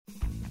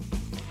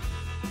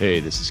Hey,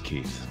 this is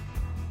Keith.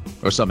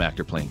 Or some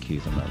actor playing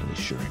Keith, I'm not really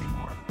sure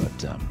anymore.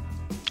 But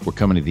we're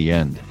coming to the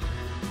end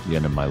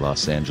of my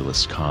Los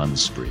Angeles con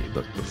spree.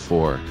 But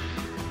before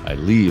I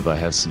leave, I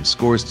have some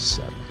scores to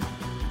settle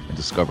and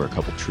discover a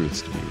couple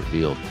truths to be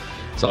revealed.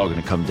 It's all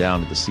going to come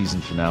down to the season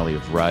finale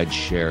of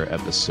Rideshare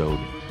Episode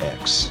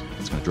X.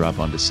 It's going to drop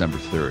on December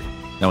 3rd.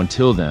 Now,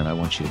 until then, I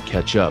want you to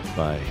catch up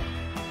by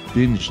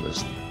binge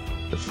listening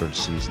the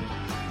first season.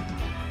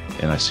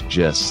 And I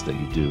suggest that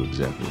you do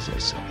exactly as I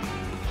say,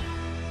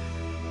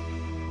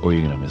 or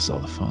you're going to miss all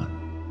the fun.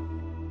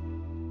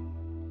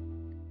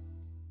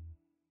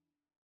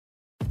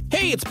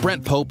 Hey, it's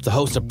Brent Pope, the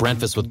host of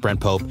Breakfast with Brent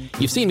Pope.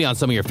 You've seen me on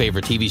some of your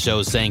favorite TV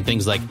shows saying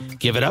things like,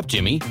 "Give it up,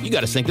 Jimmy. You got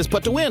to sink this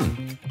putt to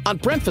win." On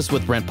Breakfast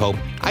with Brent Pope,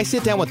 I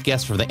sit down with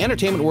guests from the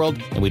entertainment world,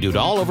 and we do it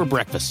all over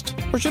breakfast.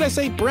 Or should I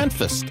say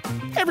Brentfast?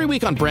 Every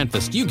week on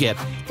Brentfast, you get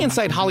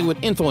inside Hollywood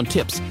info and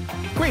tips,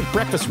 great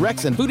breakfast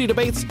recs and foodie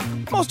debates.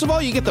 Most of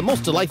all, you get the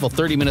most delightful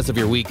 30 minutes of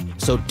your week.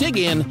 So dig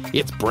in.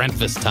 It's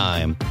Brentfast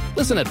time.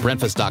 Listen at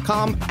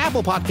Brentfast.com,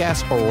 Apple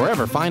Podcasts, or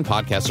wherever fine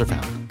podcasts are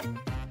found.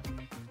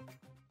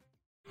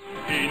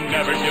 He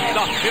never gives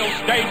up, he'll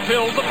stay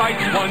till the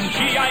fight's won.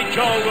 G.I.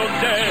 Joe will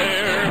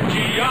dare.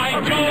 G.I.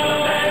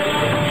 Joe.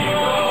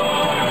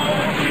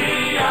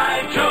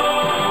 G.I. Joe.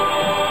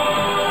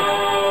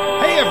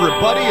 Hey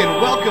everybody,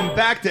 and welcome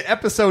back to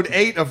episode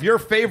 8 of your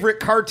favorite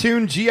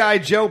cartoon G.I.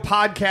 Joe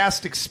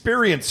podcast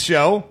experience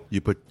show.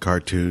 You put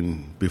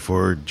cartoon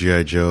before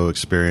G.I. Joe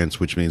experience,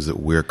 which means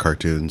that we're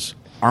cartoons.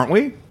 Aren't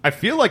we? I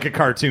feel like a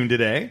cartoon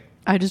today.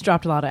 I just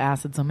dropped a lot of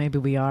acid, so maybe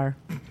we are.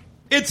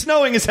 It's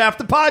Knowing is Half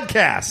the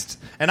Podcast.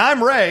 And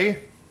I'm Ray.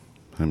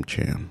 I'm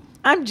Chan.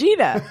 I'm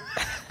Gina.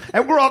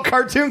 And we're all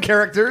cartoon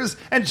characters,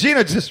 and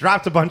Gina just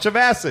dropped a bunch of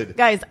acid.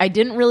 Guys, I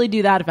didn't really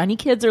do that. If any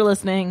kids are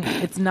listening,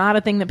 it's not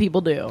a thing that people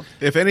do.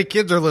 If any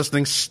kids are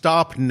listening,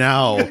 stop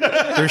now.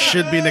 There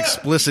should be an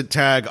explicit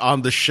tag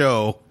on the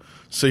show,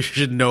 so you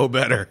should know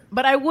better.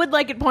 But I would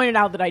like it pointed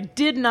out that I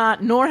did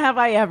not, nor have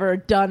I ever,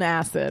 done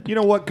acid. You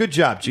know what? Good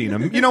job, Gina.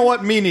 You know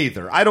what? Me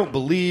neither. I don't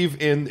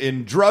believe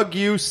in drug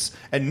use,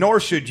 and nor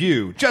should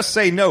you. Just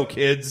say no,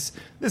 kids.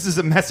 This is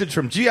a message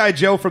from G.I.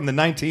 Joe from the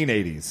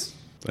 1980s.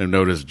 I've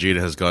noticed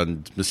Gina has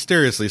gone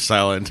mysteriously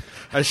silent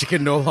as she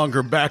can no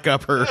longer back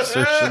up her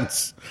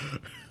assertions.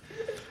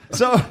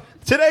 So,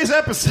 today's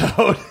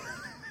episode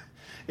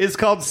is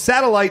called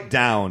Satellite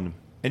Down.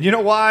 And you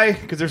know why?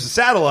 Because there's a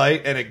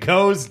satellite and it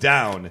goes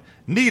down.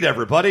 Neat,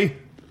 everybody.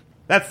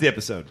 That's the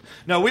episode.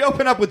 No, we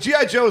open up with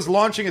G.I. Joe's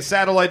launching a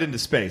satellite into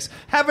space.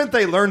 Haven't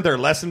they learned their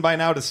lesson by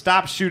now to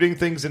stop shooting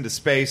things into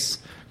space?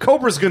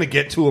 Cobra's going to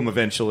get to him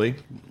eventually.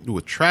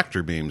 With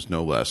tractor beams,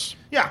 no less.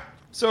 Yeah.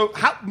 So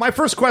my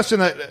first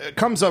question that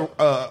comes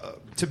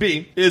to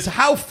be is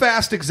how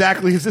fast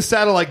exactly is this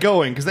satellite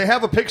going? Because they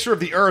have a picture of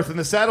the Earth, and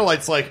the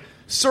satellite's like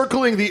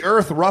circling the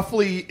Earth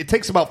roughly. It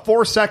takes about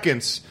 4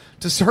 seconds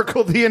to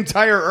circle the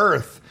entire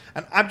Earth.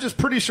 And I'm just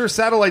pretty sure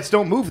satellites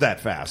don't move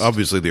that fast.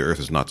 Obviously, the Earth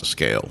is not to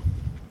scale.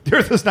 The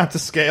Earth is not to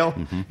scale.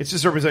 Mm-hmm. It's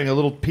just representing a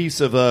little piece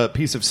of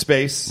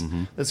space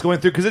that's going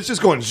through, because it's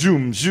just going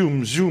zoom,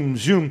 zoom, zoom,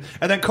 zoom.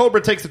 And then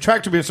Cobra takes the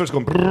tractor beam and starts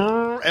going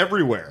brrr,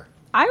 everywhere.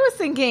 I was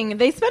thinking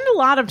they spend a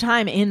lot of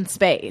time in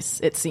space,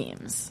 it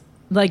seems.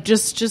 Like,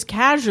 just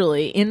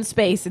casually in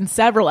space in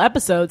several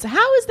episodes.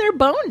 How is their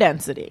bone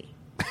density?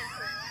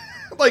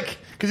 Like,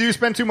 because you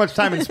spend too much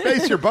time in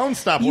space, your bones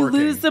stop You working.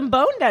 lose some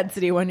bone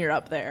density when you're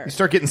up there. You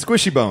start getting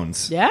squishy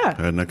bones. Yeah.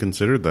 I hadn't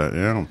considered that,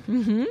 yeah.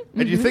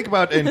 And you think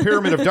about in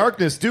Pyramid of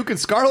Darkness, Duke and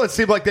Scarlet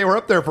seemed like they were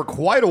up there for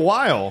quite a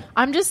while.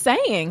 I'm just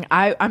saying.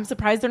 I'm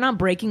surprised they're not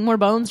breaking more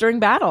bones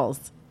during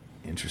battles.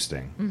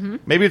 Interesting.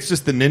 Maybe it's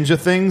just the ninja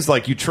things,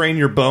 like you train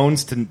your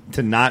bones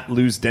to not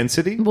lose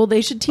density. Well,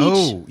 they should teach.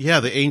 Oh, yeah,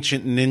 the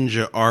ancient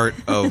ninja art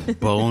of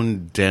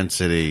bone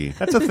density.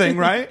 That's a thing,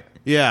 right?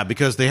 Yeah,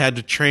 because they had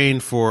to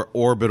train for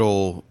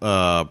orbital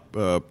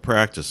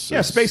practices.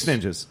 Yeah, space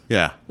ninjas.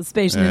 Yeah. The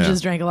space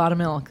ninjas drank a lot of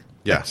milk.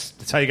 Yes.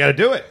 That's how you got to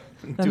do it.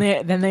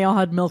 Then they all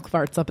had milk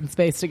farts up in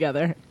space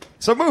together.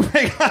 So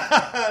moving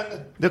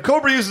on, the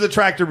Cobra uses the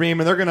tractor beam,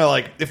 and they're going to,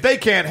 like, if they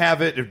can't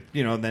have it,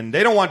 then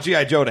they don't want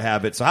G.I. Joe to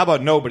have it, so how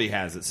about nobody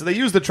has it? So they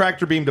use the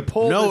tractor beam to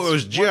pull No, this it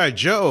was G.I.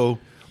 Joe.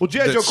 Well,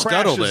 G.I. that Joe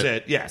scuttled crashes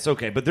it. Yes,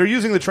 okay, but they're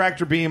using the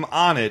tractor beam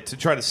on it to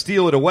try to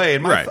steal it away,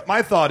 and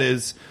my thought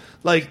is,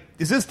 like,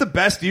 is this the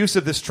best use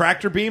of this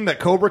tractor beam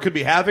that Cobra could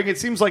be having? It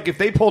seems like if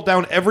they pulled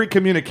down every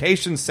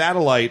communication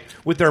satellite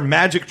with their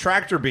magic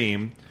tractor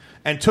beam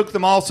and took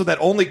them all so that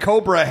only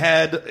Cobra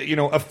had,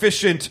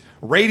 efficient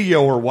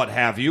radio or what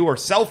have you, or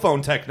cell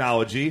phone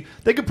technology,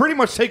 they could pretty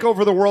much take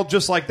over the world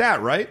just like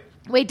that, right?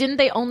 Wait, didn't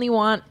they only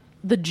want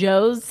the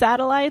Joe's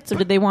satellites, or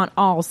did they want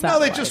all satellites?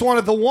 No, they just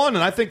wanted the one,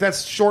 and I think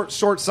that's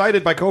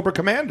short-sighted by Cobra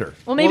Commander.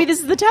 Well, maybe this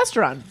is the test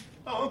run.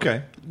 Oh,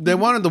 okay. They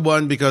wanted the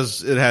one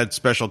because it had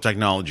special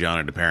technology on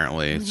it,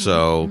 apparently.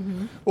 So,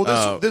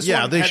 Well, this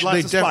one had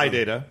lots of spy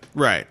data.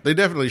 Right. They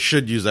definitely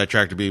should use that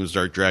tractor beam and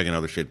start dragging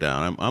other shit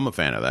down. I'm a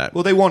fan of that.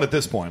 Well, they won't at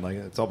this point. Like,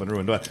 it's all been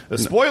ruined. But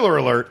spoiler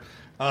alert.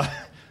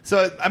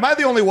 So am I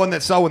the only one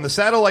that saw when the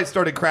satellite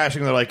started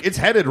crashing, they're like, it's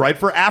headed right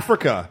for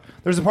Africa?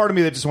 There's a part of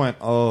me that just went,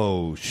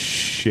 oh,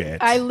 shit.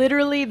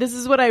 This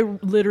is what I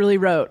literally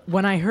wrote.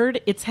 When I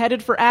heard it's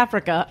headed for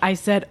Africa, I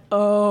said,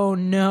 oh,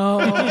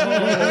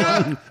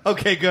 no.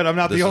 Okay, good. I'm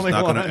not the only one. This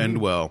is not going to end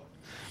well.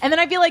 And then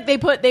I feel like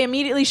they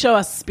immediately show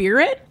us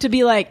Spirit to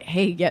be like,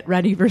 hey, get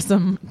ready for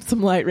some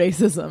light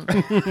racism.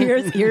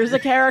 Here's a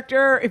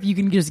character. If you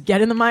can just get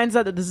in the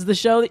mindset that this is the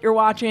show that you're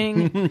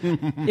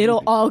watching,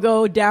 it'll all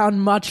go down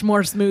much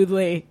more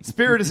smoothly.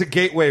 Spirit is a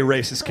gateway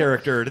racist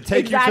character to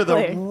take you to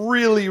the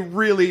really,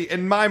 really,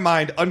 in my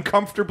mind,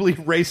 uncomfortably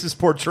racist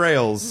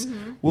portrayals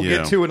we'll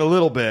get to in a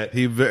little bit.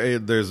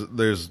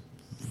 There's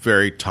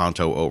very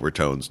Tonto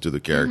overtones to the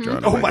character.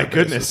 On a oh my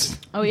regular goodness.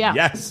 basis. Oh, yeah.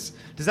 Yes.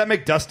 Does that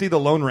make Dusty the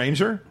Lone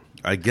Ranger?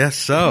 I guess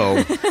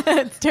so.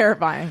 It's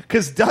terrifying.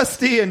 Because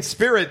Dusty and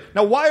Spirit...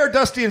 Now, why are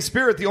Dusty and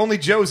Spirit the only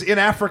Joes in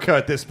Africa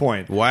at this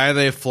point? Why are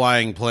they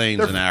flying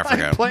planes in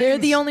Africa? They're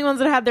the only ones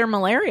that had their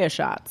malaria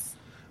shots.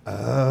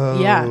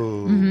 Oh. Yeah.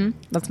 Mm-hmm.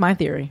 That's my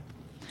theory.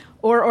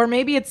 Or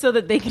maybe it's so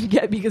that they can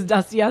get... Because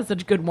Dusty has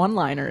such good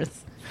one-liners.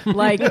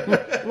 Like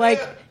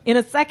in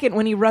a second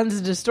when he runs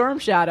into Storm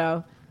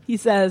Shadow, he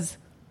says...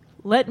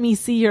 Let me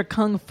see your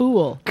kung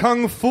fu.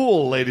 Kung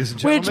fu, ladies and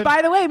gentlemen. Which,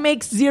 by the way,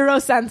 makes zero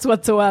sense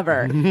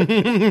whatsoever.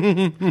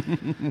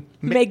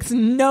 Makes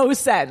no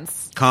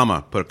sense.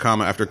 Comma. Put a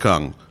comma after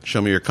kung.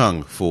 Show me your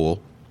kung,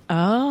 fool.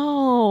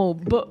 Oh,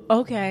 but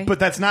okay. But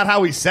that's not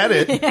how he said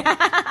it.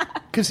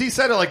 Because he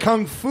said it like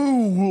kung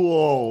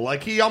fu.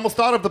 Like he almost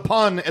thought of the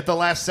pun at the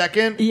last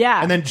second.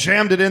 Yeah. And then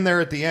jammed it in there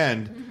at the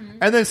end. Mm-hmm.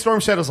 And then Storm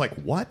Shadow's like,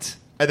 what?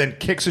 And then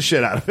kicks the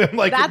shit out of him.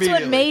 Like that's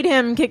what made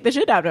him kick the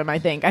shit out of him, I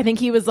think. I think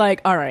he was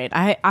like, all right,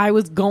 I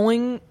was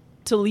going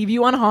to leave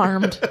you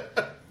unharmed,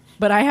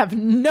 but I have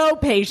no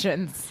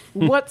patience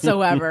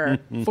whatsoever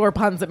for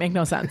puns that make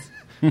no sense.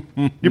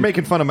 You're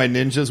making fun of my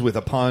ninjas with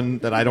a pun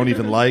that I don't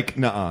even like?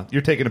 Nuh-uh.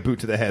 You're taking a boot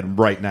to the head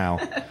right now.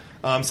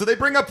 So they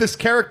bring up this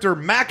character,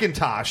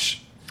 Macintosh.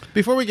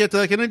 Before we get to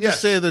that, can I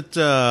just say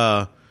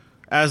that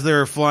as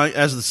they're flying,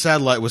 as the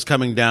satellite was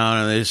coming down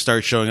and they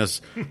start showing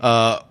us...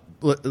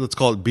 let's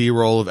call it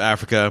B-roll of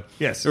Africa.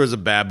 Yes. There was a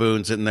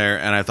baboon sitting there,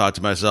 and I thought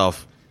to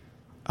myself,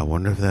 I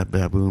wonder if that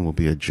baboon will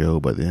be a Joe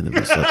by the end of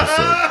this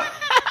episode.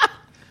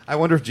 I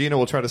wonder if Gina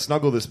will try to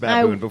snuggle this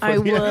baboon before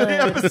the end of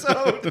the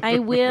episode. I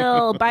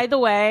will. By the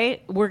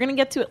way, we're going to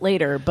get to it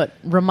later, but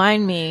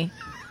remind me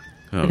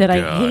that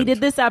I hated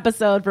this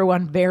episode for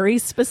one very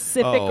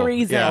specific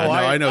reason. Yeah,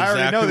 I know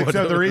exactly already know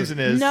what the reason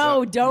is.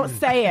 No, don't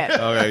say it.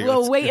 Okay,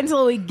 we'll wait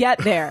until we get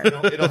there.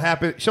 It'll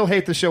happen. She'll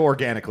hate the show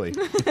organically.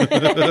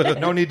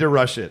 No need to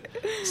rush it.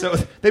 So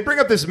they bring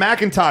up this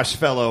Macintosh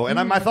fellow,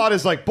 and my thought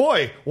is like,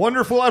 boy, wonder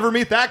if we'll ever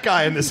meet that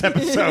guy in this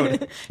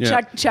episode.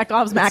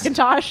 Chekhov's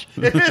Macintosh.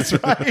 It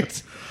is,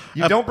 right?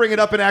 You don't bring it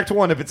up in Act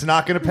 1 if it's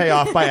not going to pay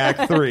off by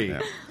Act 3.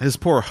 Yeah. His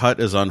poor hut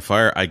is on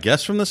fire, I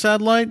guess, from the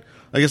satellite?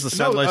 I guess the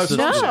satellite...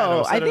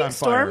 No, I think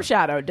Storm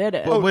Shadow did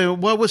it. Wait,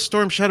 what was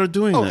Storm Shadow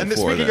doing that and for,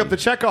 speaking of the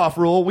Chekhov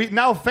rule, we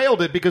now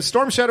failed it because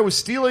Storm Shadow was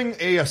stealing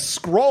a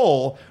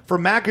scroll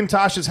from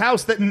Macintosh's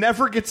house that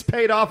never gets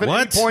paid off at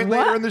any point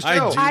later in the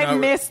show. I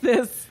missed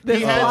this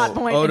plot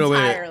point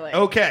entirely.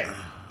 Okay,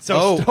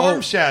 so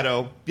Storm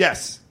Shadow,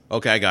 yes.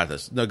 Okay, I got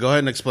this. No, go ahead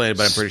and explain it,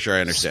 but I'm pretty sure I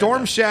understand.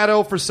 Storm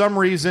Shadow, for some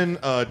reason,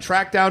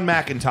 tracked down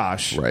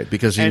Macintosh. Right,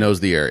 because he knows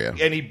the area.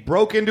 And he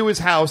broke into his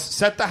house,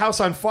 set the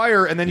house on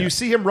fire, and then you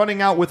see him running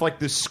out with like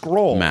this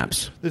scroll.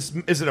 Maps.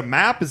 Is it a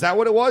map? Is that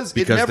what it was?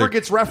 Because it never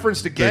gets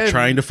referenced again. They're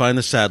trying to find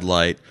the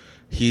satellite.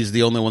 He's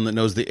the only one that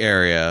knows the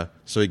area,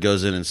 so he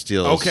goes in and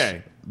steals.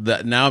 Okay.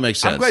 That now makes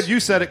sense. I'm glad you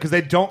said it because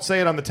they don't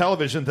say it on the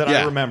television that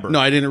I remember. No,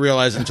 I didn't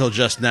realize until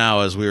just now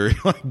as we were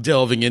like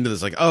delving into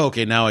this. Like, oh,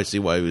 okay, now I see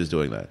why he was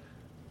doing that.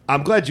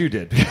 I'm glad you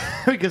did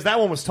because that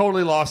one was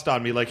totally lost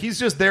on me. Like he's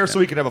just there so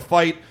he can have a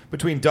fight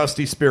between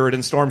Dusty, Spirit,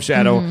 and Storm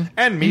Shadow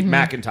and meet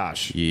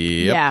Macintosh.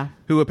 Yep. Yeah.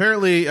 Who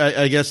apparently,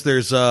 I guess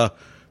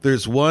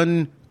there's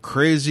one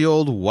crazy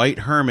old white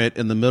hermit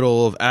in the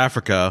middle of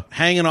Africa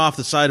hanging off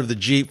the side of the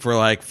Jeep for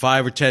like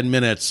 5 or 10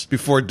 minutes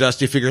before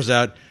Dusty figures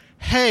out,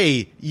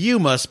 hey, you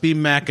must be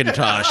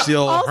Macintosh, the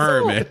old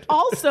hermit.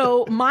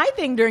 Also, my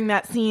thing during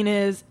that scene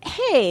is,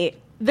 hey,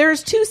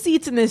 there's 2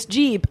 seats in this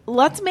Jeep.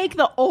 Let's make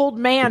the old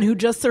man who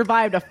just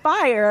survived a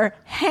fire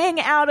hang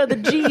out of the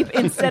Jeep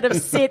instead of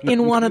sit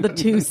in one of the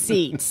 2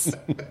 seats.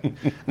 I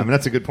mean,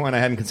 that's a good point I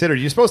hadn't considered.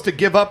 You're supposed to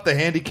give up the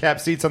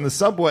handicapped seats on the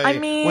subway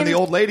when the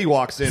old lady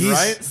walks in,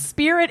 right?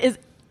 Spirit is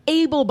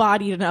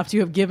able-bodied enough to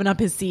have given up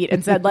his seat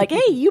and said, like,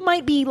 hey, you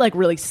might be, like,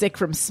 really sick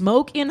from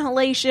smoke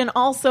inhalation.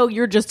 Also,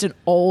 you're just an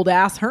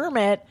old-ass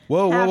hermit.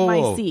 Whoa.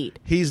 My seat.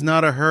 He's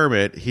not a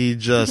hermit. He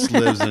just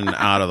lives in an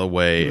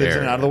out-of-the-way area. Lives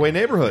in an out-of-the-way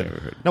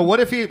neighborhood. Now, what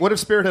if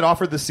Spirit had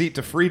offered the seat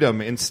to Freedom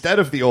instead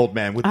of the old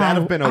man? Would that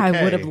have been okay?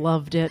 I would have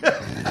loved it.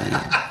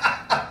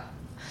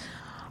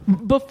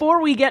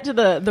 Before we get to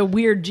the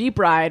weird Jeep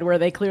ride where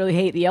they clearly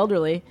hate the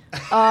elderly,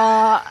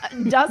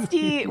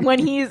 Dusty, when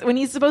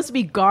he's supposed to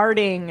be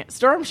guarding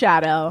Storm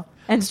Shadow,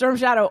 and Storm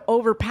Shadow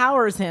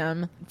overpowers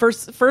him.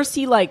 First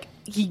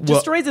he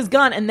destroys his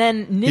gun, and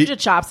then ninja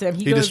chops him.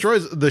 He goes,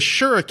 destroys the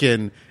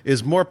shuriken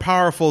is more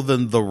powerful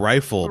than the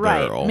rifle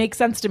barrel. Makes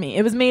sense to me.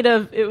 It was made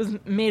of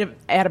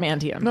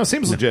adamantium. No,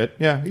 seems legit.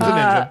 Yeah, he's a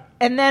ninja.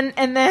 And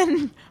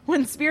then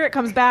when Spirit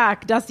comes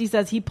back, Dusty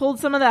says he pulled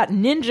some of that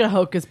ninja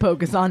hocus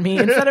pocus on me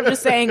instead of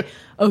just saying,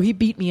 "Oh, he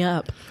beat me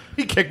up."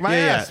 He kicked my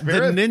ass. The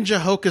Spirit. ninja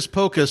hocus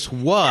pocus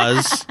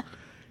was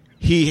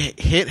he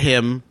hit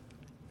him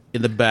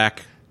in the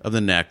back of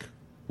the neck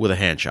with a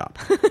hand chop.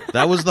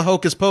 That was the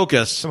hocus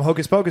pocus. Some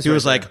hocus pocus. He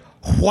was there. like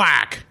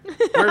whack,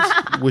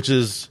 which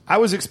is I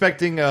was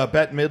expecting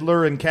Bette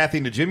Midler and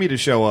Kathy Najimy to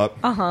show up.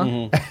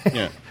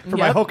 yeah. For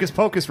my hocus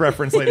pocus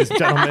reference, ladies and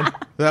gentlemen.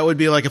 That would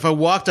be like if I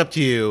walked up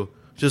to you,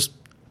 just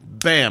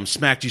bam,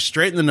 smacked you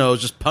straight in the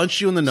nose, just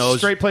punched you in the nose.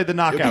 Straight played the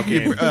knockout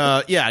game.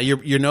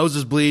 Your nose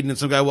is bleeding, and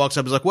some guy walks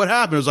up and is like, "What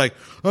happened?" It was like,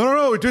 "I don't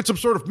know, he did some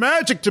sort of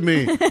magic to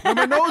me, and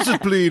my nose is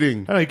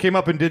bleeding." I don't know, he came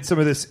up and did some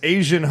of this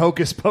Asian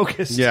hocus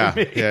pocus Yeah, to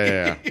me.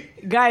 yeah.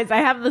 Guys, I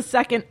have the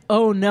second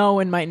 "oh no"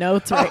 in my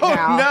notes right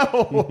now.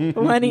 Oh, no.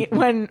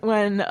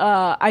 when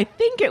I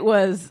think it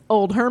was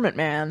old Hermit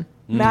Man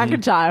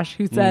Macintosh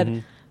who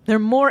said they're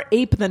more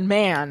ape than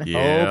man.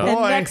 Yeah. Oh, And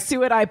boy. next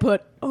to it, I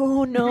put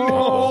 "oh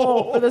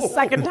no" for the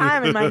second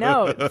time in my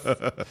notes.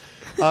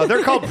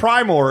 They're called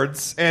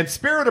Primords, and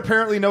Spirit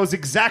apparently knows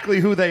exactly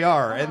who they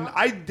are. And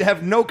I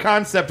have no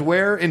concept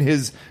where in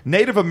his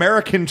Native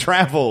American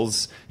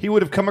travels he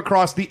would have come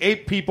across the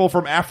ape people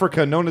from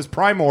Africa known as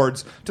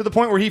Primords to the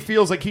point where he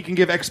feels like he can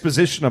give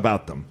exposition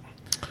about them.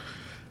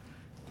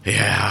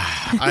 Yeah,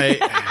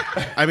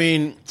 I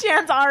mean,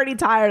 Jan's already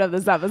tired of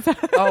this episode.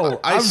 Oh,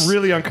 I'm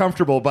really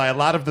uncomfortable by a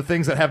lot of the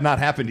things that have not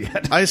happened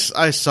yet. I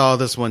saw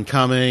this one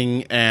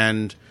coming,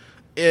 and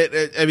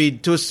I mean,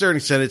 to a certain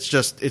extent, it's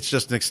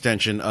just an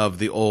extension of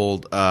the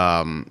old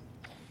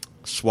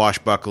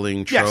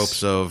swashbuckling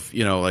tropes of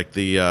like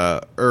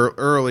the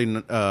early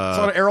Sort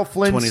of Errol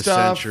Flynn 20th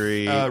stuff,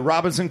 century,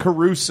 Robinson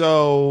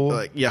Crusoe,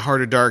 like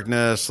Heart of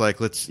Darkness. Like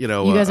let's You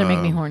guys are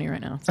making me horny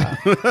right now.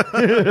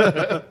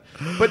 So.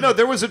 But no,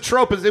 there was a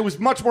trope. It was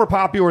much more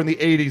popular in the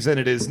 80s than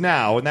it is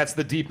now, and that's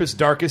the deepest,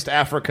 darkest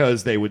Africa,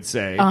 as they would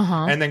say.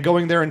 And then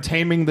going there and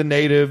taming the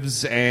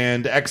natives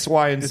and X,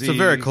 Y, and Z. It's a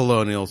very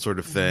colonial sort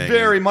of thing.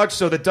 Very much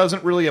so. That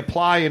doesn't really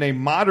apply in a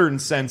modern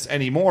sense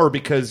anymore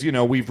because,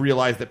 we've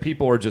realized that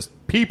people are just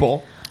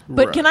people.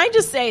 But can I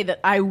just say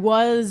that I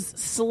was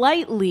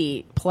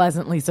slightly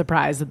pleasantly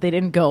surprised that they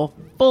didn't go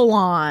full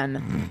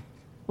on.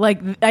 Like,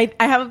 I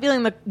have a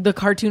feeling the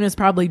cartoonists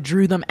probably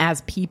drew them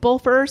as people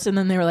first, and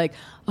then they were like,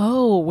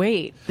 oh,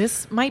 wait,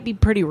 this might be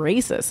pretty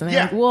racist. And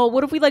they're like, well,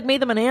 what if we,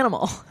 made them an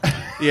animal?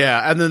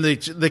 Yeah, and then they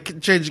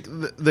change,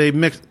 they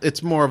mix,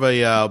 it's more of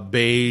a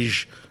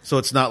beige, so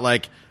it's not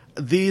like,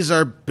 these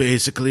are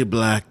basically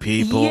black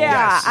people.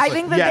 Yeah, I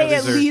think that they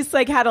at these are- least,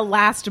 had a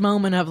last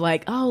moment of,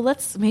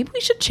 maybe we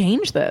should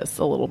change this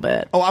a little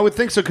bit. Oh, I would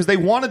think so because they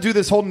want to do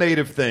this whole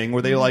native thing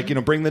where they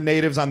bring the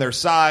natives on their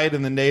side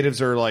and the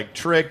natives are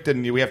tricked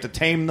and we have to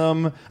tame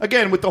them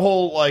again with the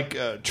whole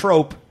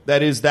trope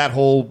that is that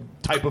whole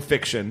type of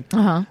fiction.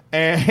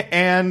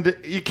 And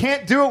you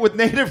can't do it with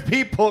native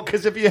people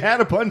because if you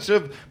had a bunch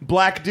of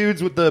black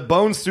dudes with the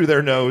bones through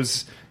their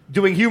nose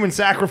doing human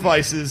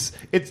sacrifices,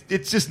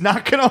 it's just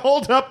not going to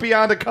hold up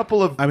beyond a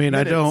couple of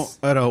minutes.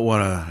 I don't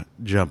want to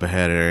jump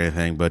ahead or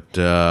anything, but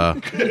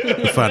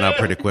you find out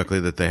pretty quickly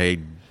that they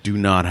do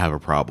not have a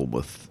problem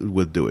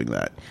with doing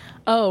that.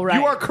 Oh, right.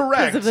 You are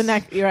correct. Because of the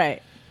neck. You're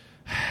right.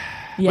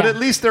 But at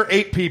least they're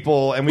 8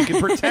 people, and we can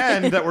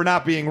pretend that we're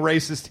not being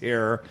racist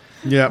here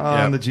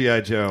on the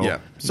G.I. Joe. Yeah.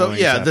 So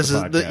this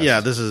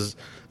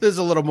is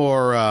a little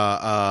more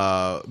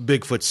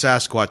Bigfoot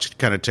Sasquatch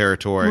kind of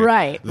territory,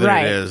 right?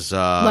 Than it is,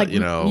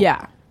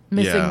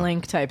 missing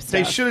link type stuff.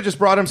 They should have just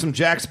brought him some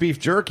Jack's beef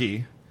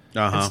jerky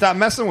and stopped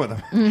messing with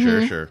him.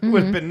 Sure. It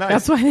would have been nice.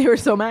 That's why they were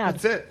so mad.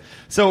 That's it.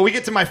 So we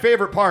get to my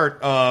favorite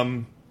part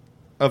of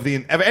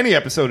any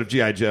episode of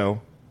G.I.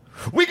 Joe.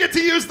 We get to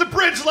use the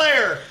bridge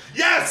layer.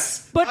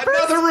 Yes, but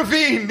another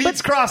ravine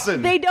needs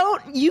crossing. They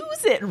don't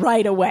use it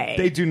right away.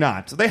 They do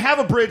not. They have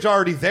a bridge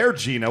already there,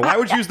 Gina. Why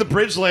would you use the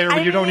bridge layer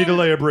when you don't need to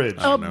lay a bridge?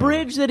 A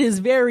bridge that is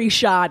very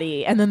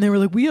shoddy, and then they were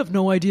like, "We have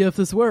no idea if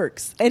this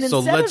works." And so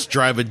let's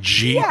drive a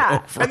Jeep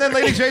over. And then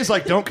Lady J's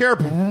like, "Don't care."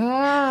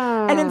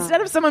 And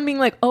instead of someone being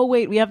like, "Oh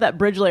wait, we have that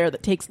bridge layer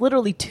that takes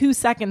literally 2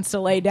 seconds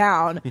to lay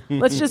down.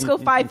 Let's just go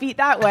 5 feet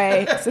that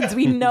way, since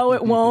we know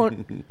it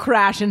won't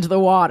crash into the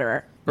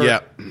water."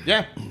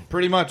 Yeah,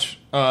 pretty much.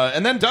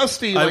 And then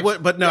Dusty.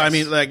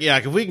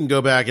 If we can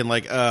go back and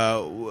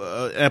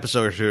an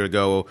episode or two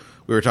ago,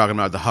 we were talking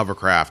about the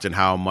hovercraft and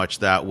how much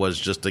that was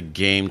just a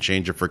game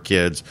changer for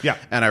kids. Yeah,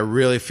 and I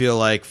really feel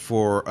like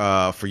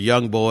for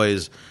young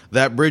boys,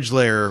 that bridge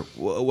layer,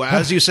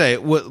 as you say,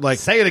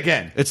 say it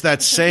again. It's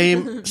that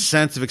same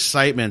sense of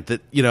excitement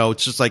that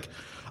it's just like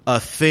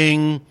a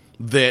thing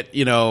that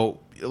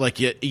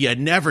you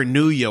never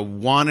knew you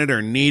wanted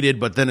or needed,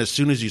 but then as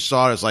soon as you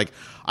saw it, it's like,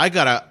 I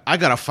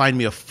gotta find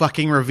me a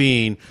fucking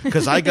ravine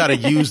because I gotta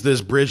use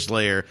this bridge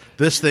layer.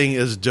 This thing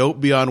is dope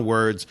beyond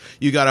words.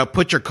 You gotta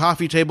put your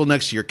coffee table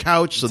next to your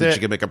couch so that you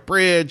can make a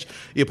bridge.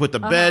 You put the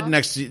bed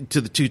next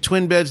to the two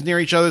twin beds near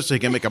each other so you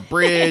can make a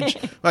bridge.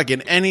 Like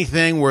in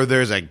anything where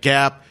there's a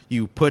gap,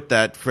 you put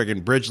that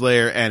friggin' bridge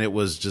layer, and it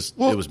was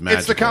magical.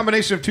 It's the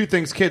combination of two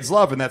things kids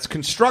love, and that's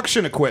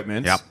construction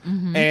equipment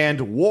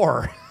and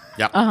war.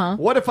 Yep.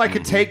 What if I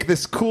could take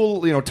this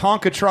cool,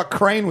 Tonka truck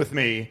crane with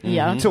me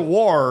to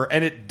war,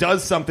 and it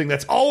does something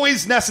that's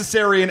always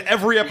necessary in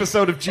every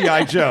episode of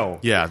G.I. Joe?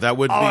 Yeah, that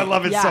would. I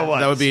love it so much.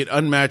 That would be an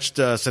unmatched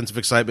sense of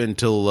excitement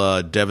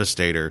until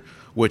Devastator,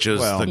 which is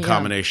the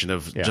combination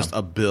of just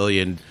a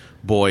billion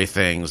boy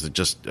things that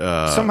just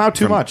somehow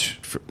too much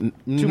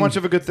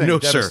of a good thing. No,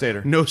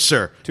 Devastator. sir. No,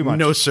 sir. Too much.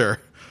 No, sir.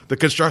 The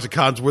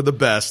Constructicons were the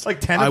best.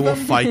 Like 10 of I will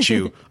them? fight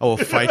you. I will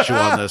fight you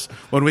on this.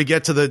 When we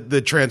get to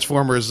the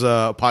Transformers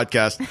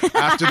podcast,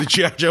 after the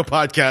G.I. Joe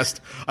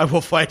podcast, I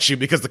will fight you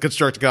because the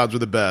Constructicons were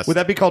the best. Would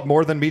that be called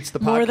More Than Meets the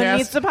Podcast? More Than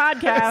Meets the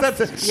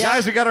Podcast.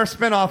 Guys, we got our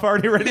spinoff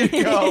already ready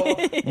to go.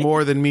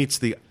 More than meets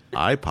the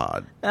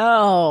iPod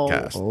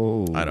cast.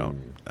 I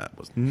don't. That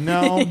was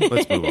no.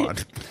 Let's move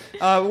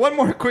on. One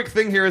more quick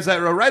thing here is that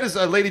right as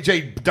Lady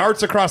J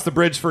darts across the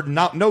bridge for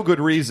no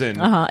good reason.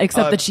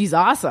 Except that she's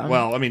awesome.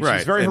 Well, I mean,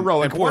 she's very And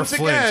heroic. poor Once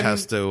Flint again,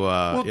 has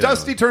to.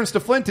 Dusty turns to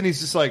Flint and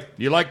he's just like,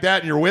 "You like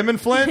that in your women,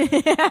 Flint?"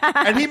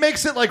 And he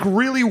makes it like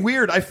really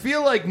weird. I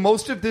feel like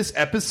most of this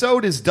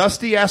episode is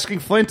Dusty asking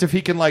Flint if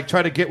he can like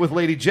try to get with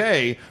Lady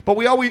J, but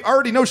we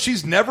already know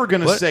she's never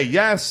going to say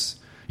yes.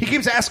 He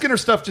keeps asking her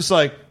stuff, just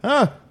like,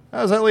 "Huh?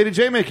 How does that Lady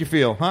J make you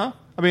feel? Huh?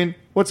 I mean,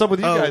 what's up with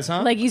you guys,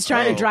 huh?" Like he's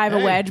trying to drive a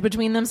wedge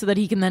between them so that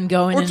he can then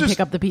go in and pick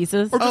up the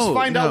pieces. Or just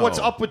find out what's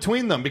up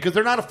between them, because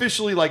they're not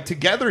officially like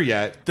together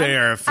yet.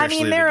 They're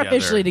officially they're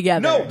officially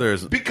together.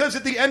 No, because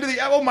at the end of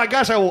oh my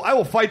gosh, I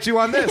will fight you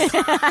on this.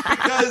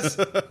 Because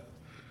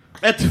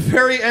at the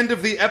very end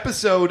of the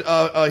episode,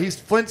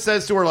 Flint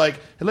says to her like,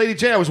 "Hey, Lady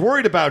J, I was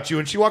worried about you,"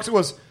 and she walks and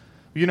goes,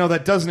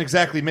 "That doesn't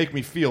exactly make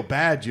me feel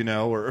bad,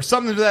 or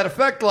something to that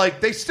effect."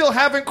 Like they still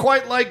haven't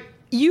quite like.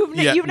 You've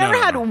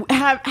never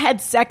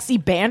had sexy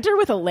banter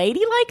with a lady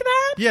like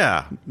that?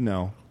 Yeah.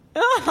 No.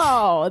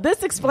 Oh,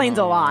 this explains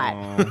a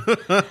lot.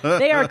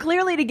 They are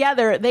clearly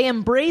together. They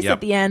embrace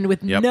at the end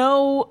with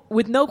no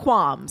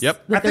qualms.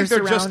 Yep. I think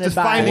they're just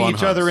defining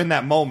each other in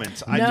that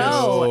moment.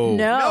 No,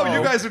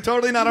 you guys are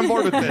totally not on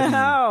board with this.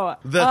 No.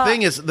 The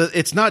thing is,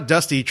 it's not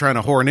Dusty trying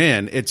to horn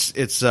in. It's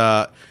That's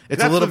a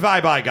little the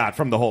vibe I got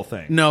from the whole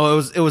thing. No,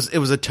 it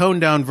was a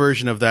toned down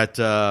version of that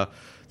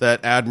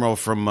admiral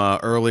from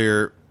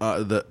earlier.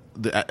 The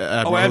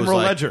Admiral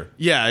Ledger.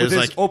 Yeah, it with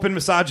was his like open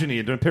misogyny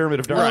into a Pyramid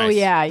of Darkness. Oh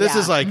yeah, This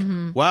is like,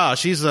 wow,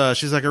 she's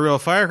like a real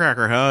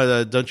firecracker,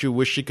 huh? Don't you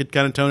wish she could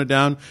kind of tone it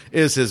down?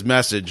 Is his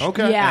message?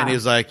 Okay, yeah. And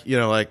he's like, it's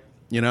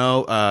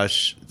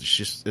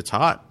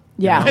hot.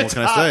 Yeah, what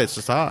can I say? It's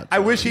just hot. I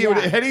wish he would.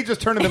 Had he just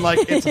turned him in like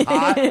it's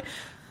hot.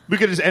 We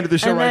could just end the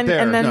show right there.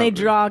 And then they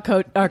draw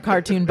a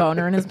cartoon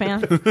boner in his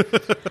pants.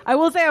 I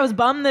will say I was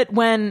bummed that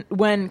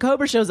when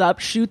Cobra shows up,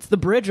 shoots the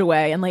bridge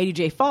away, and Lady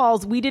J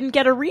falls, we didn't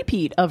get a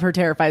repeat of her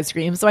terrified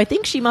scream. So I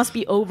think she must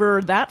be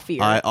over that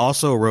fear. I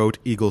also wrote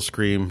Eagle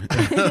Scream. She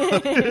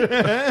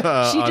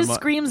just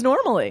screams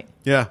normally.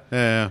 Yeah.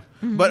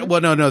 Mm-hmm. But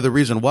no. The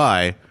reason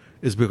why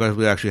is because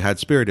we actually had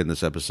Spirit in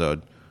this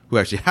episode, who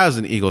actually has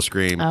an eagle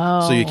scream,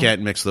 so you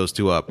can't mix those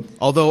two up.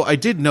 Although I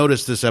did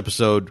notice this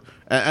episode,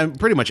 and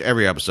pretty much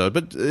every episode,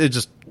 but it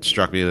just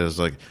struck me as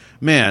like,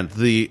 man,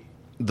 the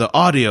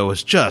audio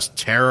is just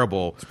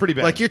terrible. It's pretty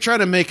bad. Like you're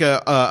trying to make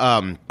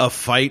a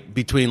fight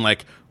between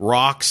like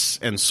rocks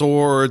and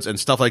swords and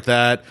stuff like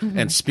that,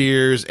 and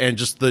spears, and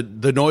just the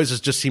noises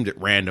just seemed at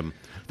random.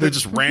 They're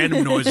just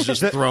random noises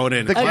just thrown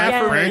in. The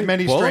gaffer made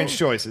many Whoa. strange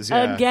choices.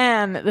 Yeah.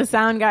 Again, the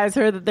sound guys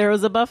heard that there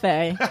was a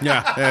buffet.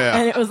 Yeah.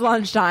 And it was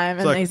lunchtime,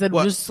 and Like, they said,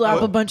 what? just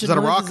slap a bunch Is of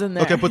that a rock? noises in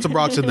there. Okay, put some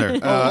rocks in there.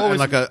 And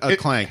like a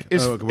clank.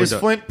 Is We're done.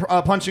 Flint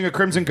punching a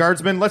Crimson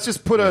Guardsman? Let's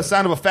just put a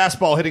sound of a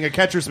fastball hitting a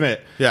catcher's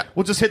mitt. Yeah.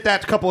 We'll just hit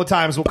that a couple of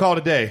times. We'll call it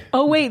a day.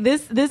 Oh, wait,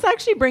 this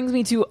actually brings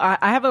me to, I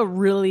have a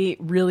really,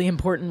 really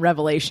important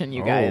revelation,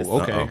 you guys.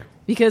 Oh, okay. Uh-oh.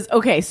 Because,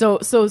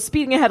 so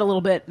speeding ahead a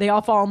little bit, they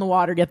all fall in the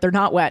water, yet they're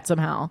not wet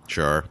somehow.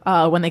 Sure.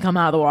 When they come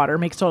out of the water.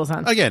 Makes total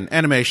sense. Again,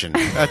 animation.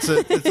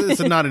 It's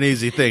not an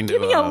easy thing to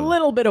Give me a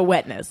little bit of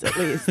wetness, at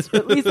least.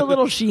 At least a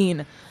little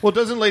sheen. Well,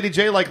 doesn't Lady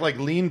J like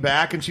lean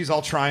back and she's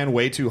all trying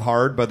way too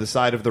hard by the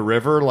side of the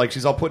river? Like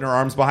she's all putting her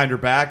arms behind her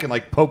back and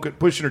like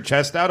pushing her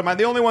chest out. Am I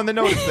the only one that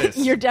noticed this?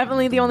 You're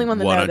definitely the only one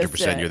that noticed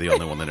 100%. it. You're the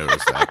only one that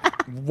noticed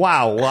that.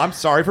 Wow. Well, I'm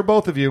sorry for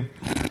both of you.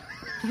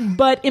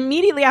 But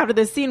immediately after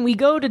this scene, we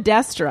go to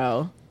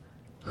Destro,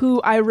 who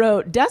I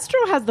wrote,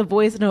 Destro has the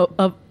voice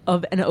of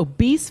an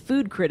obese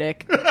food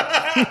critic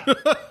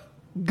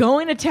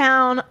going to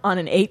town on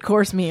an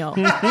 8-course meal.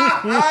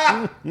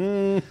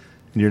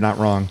 You're not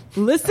wrong.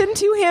 Listen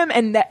to him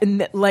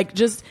and like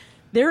just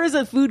there is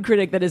a food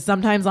critic that is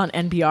sometimes on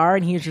NPR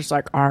and he's just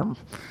like,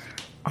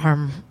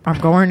 I'm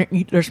going to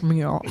eat this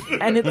meal.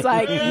 And it's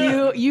like,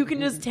 you can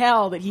just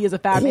tell that he is a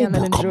fat man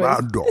that enjoys.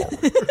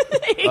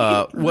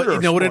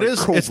 You know what it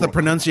is? It's the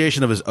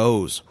pronunciation of his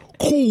O's.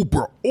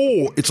 Cobra.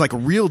 Oh, it's like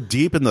real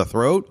deep in the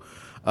throat.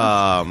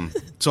 So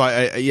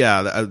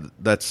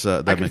that's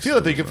that I can makes feel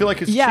it. You can feel like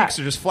his cheeks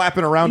are just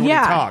flapping around when he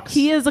talks.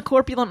 He is a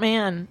corpulent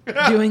man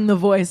doing the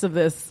voice of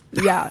this.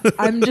 Yeah,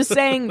 I'm just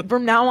saying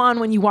from now on,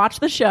 when you watch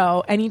the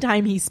show,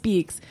 anytime he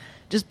speaks,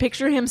 just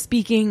picture him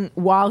speaking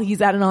while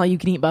he's at an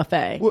all-you-can-eat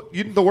buffet. Well,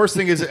 the worst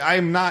thing is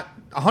I'm not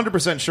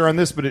 100% sure on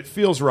this, but it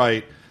feels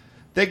right.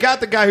 They got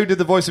the guy who did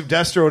the voice of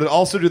Destro to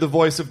also do the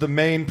voice of the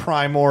main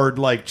Primord,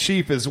 like,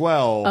 chief as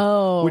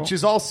well. Which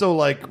is also,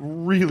 like,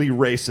 really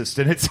racist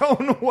in its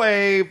own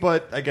way,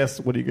 but I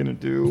guess what are you going to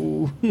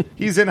do?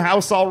 He's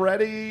in-house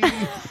already.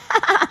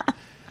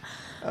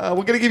 We're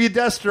going to give you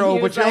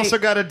Destro, but you also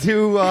got to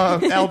do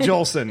Al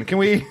Jolson. Can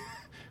we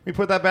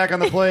put that back on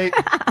the plate?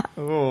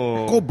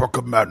 Cobra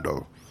Commander,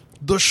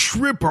 the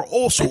shrimp are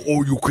also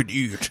all you can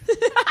eat.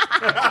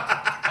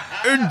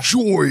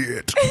 Enjoy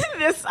it.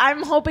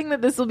 I'm hoping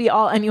that this will be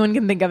all anyone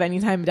can think of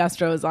anytime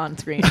Destro is on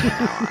screen from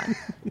now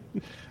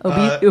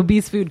on.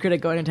 Obese food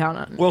critic going to town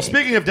on. Well,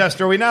 speaking of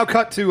Destro, we now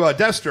cut to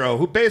Destro,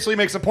 who basically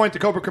makes a point to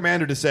Cobra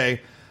Commander to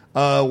say,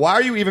 why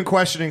are you even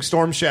questioning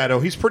Storm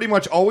Shadow? He's pretty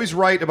much always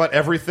right about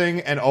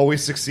everything and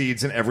always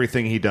succeeds in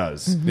everything he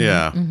does. Mm-hmm.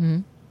 Yeah.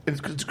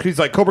 Mm-hmm. He's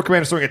like, Cobra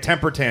Commander's throwing a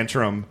temper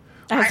tantrum.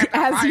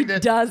 As he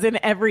does in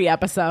every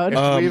episode.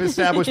 We've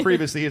established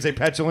previously he's a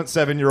petulant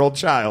 7-year-old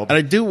child. And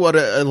I do want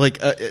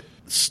to,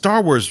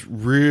 Star Wars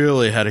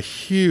really had a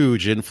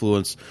huge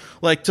influence,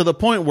 like to the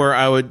point where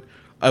I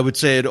would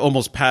say it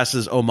almost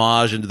passes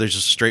homage into there's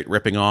just straight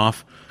ripping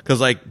off.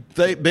 Because, like,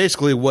 they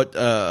basically what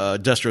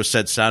Destro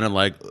said sounded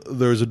like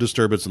there's a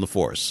disturbance in the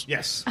Force.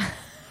 Yes.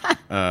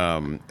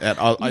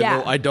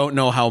 I don't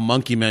know how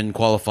Monkey Men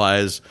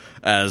qualifies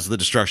as the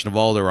destruction of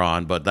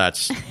Alderaan, but that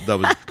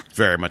was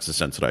very much the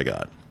sense that I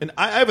got. And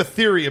I have a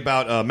theory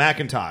about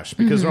Macintosh,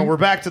 because when we're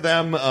back to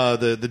them,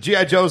 the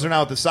G.I. Joes are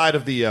now at the side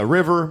of the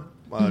river,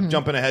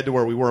 jumping ahead to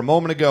where we were a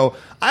moment ago.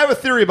 I have a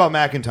theory about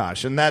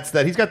Macintosh, and that's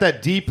that he's got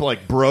that deep,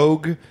 like,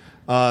 brogue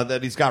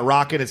that he's got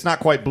rocking. It's not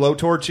quite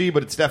blowtorchy,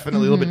 but it's definitely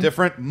a little bit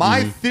different.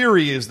 My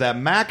theory is that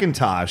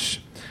Macintosh,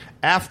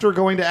 after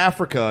going to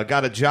Africa,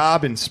 got a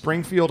job in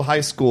Springfield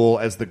High School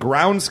as the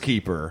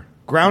groundskeeper.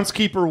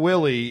 Groundskeeper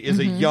Willie is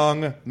a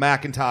young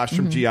Macintosh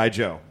from G.I.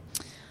 Joe.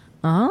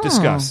 Oh.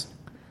 Discuss.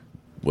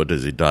 What,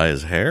 does he dye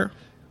his hair?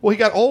 Well, he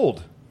got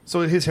old, so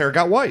his hair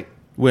got white.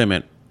 Wait a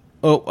minute.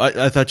 Oh,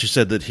 I thought you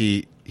said that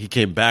he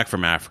came back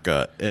from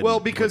Africa. Well,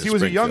 because he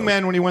was a young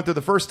man when he went there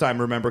the first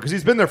time, remember? Because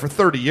he's been there for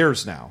 30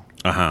 years now.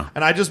 Uh-huh.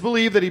 And I just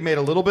believe that he made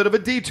a little bit of a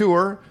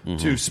detour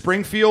to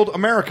Springfield,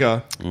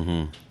 America,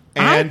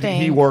 and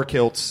he wore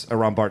kilts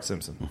around Bart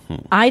Simpson.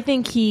 I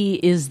think he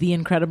is the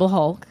Incredible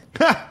Hulk.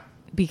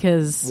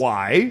 Because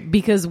why?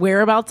 Because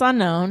whereabouts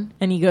unknown,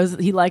 and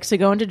he likes to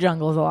go into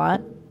jungles a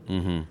lot.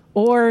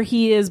 Or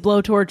he is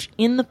Blowtorch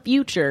in the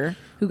future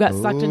who got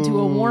sucked into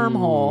a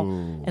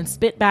wormhole and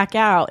spit back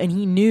out, and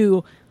he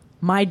knew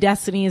my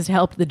destiny is to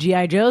help the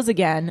G.I. Joes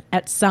again.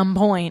 At some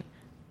point,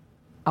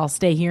 I'll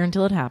stay here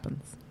until it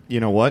happens. You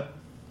know what?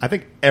 I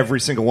think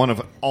every single one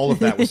of all of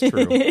that was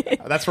true.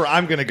 That's where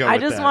I'm going to go I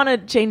with just that. want to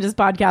change this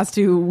podcast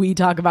to we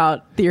talk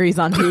about theories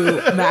on who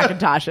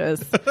Macintosh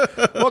is.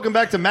 Welcome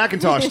back to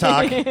Macintosh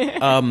Talk.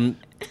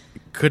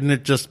 Couldn't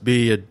it just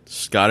be a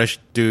Scottish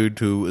dude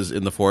who is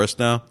in the forest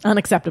now?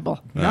 Unacceptable.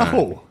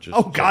 No.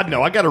 Oh, God,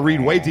 no. I got to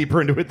read way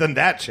deeper into it than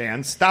that,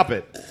 Chan. Stop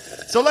it.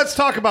 So let's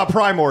talk about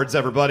Primords,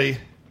 everybody.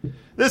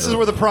 This is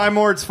where the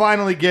Primords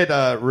finally get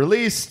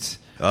released.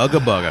 Ugga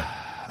bugga.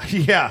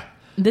 Yeah.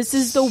 This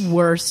is the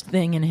worst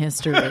thing in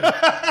history.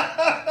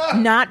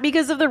 Not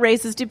because of the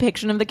racist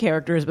depiction of the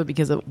characters, but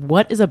because of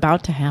what is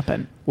about to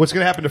happen. What's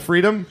going to happen to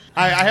Freedom?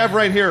 I have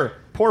right here,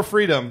 poor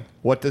Freedom.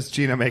 What does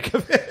Gina make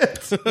of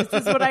it? This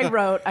is what I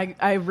wrote.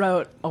 I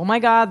wrote, oh my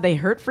God, they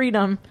hurt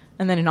Freedom.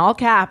 And then in all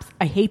caps,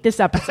 I hate this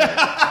episode.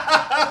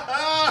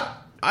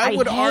 I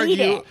would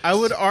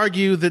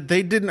argue that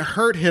they didn't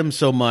hurt him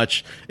so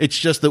much. It's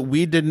just that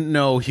we didn't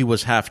know he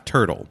was half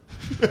turtle.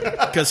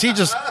 Because he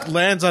just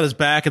lands on his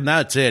back and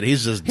that's it.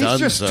 He's just done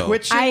just so.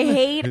 Twitching. I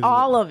hate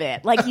all of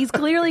it. Like, he's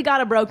clearly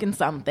got a broken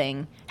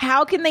something.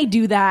 How can they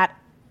do that?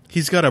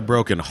 He's got a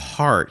broken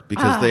heart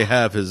because they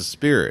have his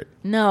spirit.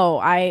 No,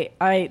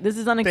 this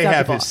is unacceptable. They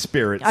have his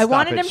spirit. I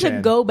wanted him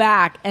to go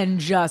back and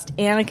just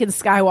Anakin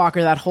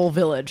Skywalker that whole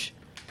village.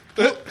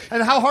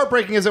 And how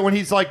heartbreaking is it when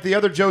he's like, the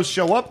other Joes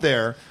show up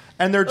there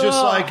and they're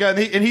just like,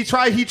 he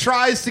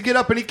tries to get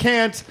up and he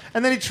can't,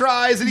 and then he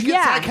tries and he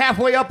gets like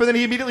halfway up and then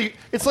he immediately,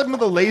 it's like one of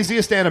the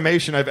laziest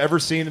animation I've ever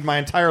seen in my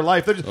entire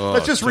life.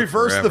 Let's just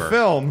reverse the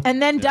film.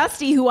 And then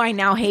Dusty, who I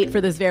now hate for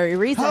this very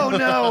reason,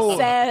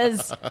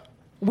 says,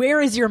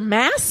 where is your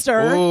master?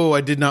 Oh,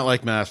 I did not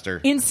like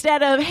Master.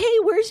 Instead of, hey,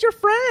 where's your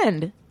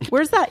friend?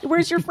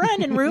 Where's your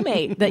friend and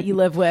roommate that you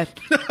live with?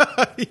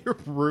 Your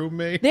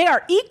roommate? They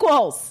are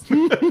equals.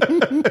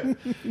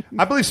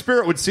 I believe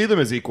Spirit would see them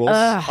as equals.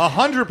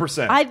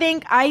 100%. I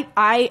think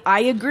I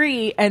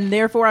agree, and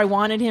therefore I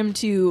wanted him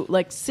to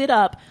like sit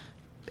up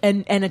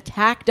and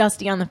attack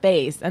Dusty on the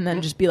face, and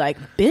then just be like,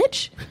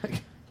 "Bitch,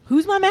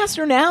 who's my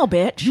master now,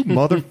 bitch?" You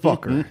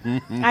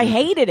motherfucker. I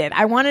hated it.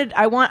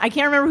 I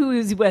can't remember who he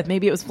was with.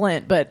 Maybe it was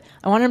Flint, but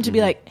I wanted him to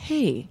be like,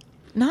 "Hey,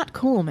 not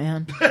cool,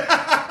 man."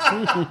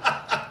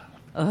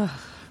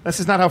 This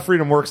is not how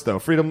freedom works, though.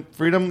 Freedom,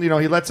 you know,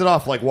 he lets it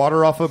off like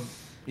water off a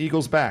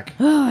eagle's back.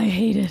 Oh, I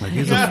hate it. Like,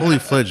 he's a fully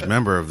fledged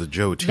member of the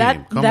Joe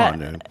team. Come on,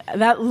 dude.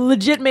 That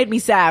legit made me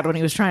sad when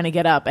he was trying to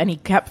get up, and he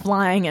kept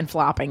flying and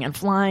flopping and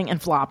flying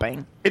and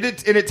flopping. And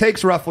it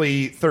takes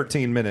roughly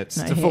 13 minutes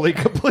to fully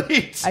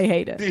complete. I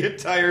hate it. The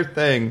entire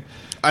thing.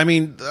 I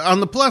mean, on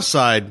the plus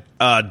side,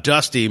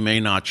 Dusty may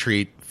not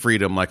treat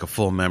Freedom like a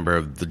full member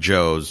of the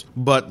Joes,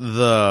 but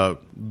the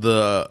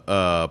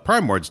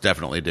Primords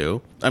definitely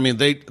do. I mean,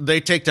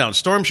 they take down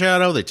Storm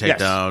Shadow, they take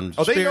down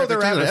Spirit, they know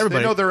their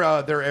everybody. They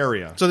know their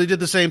area. So they did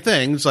the same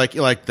thing. It's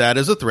like that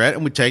is a threat,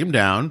 and we take him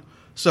down.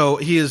 So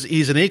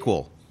he's an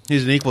equal.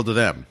 He's an equal to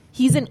them.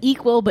 He's an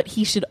equal, but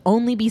he should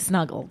only be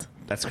snuggled.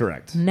 That's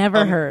correct.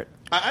 Never hurt.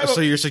 So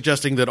you're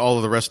suggesting that all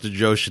of the rest of the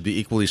Joes should be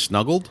equally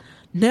snuggled?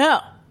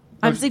 No.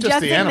 I'm just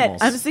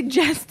the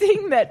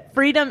suggesting that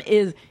Freedom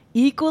is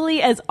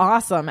equally as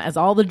awesome as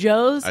all the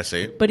Joes. I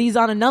see. But he's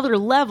on another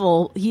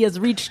level. He has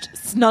reached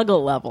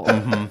snuggle level.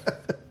 Mm-hmm.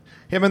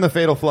 Him and the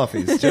Fatal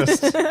Fluffies.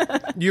 Just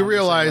you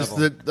realize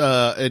that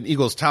an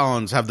eagle's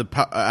talons have the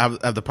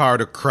power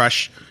to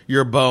crush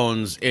your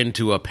bones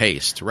into a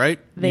paste, right?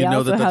 They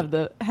also have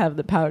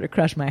the power to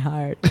crush my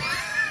heart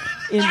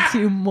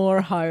into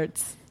more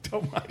hearts.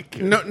 Oh my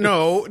God.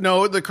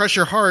 No, they crush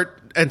your heart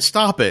and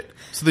stop it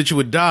so that you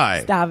would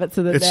die. Stop it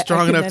so that it's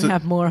strong I can enough then to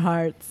have more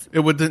hearts.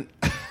 It would then.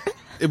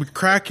 It would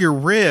crack your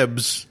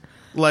ribs,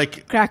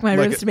 crack my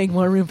ribs to make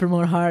more room for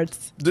more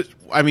hearts.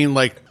 I mean,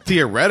 like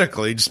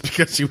theoretically, just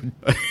because you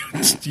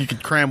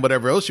could cram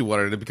whatever else you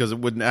wanted in it because it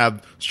wouldn't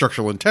have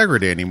structural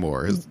integrity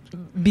anymore.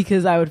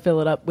 Because I would fill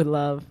it up with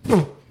love.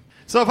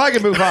 So if I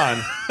can move on.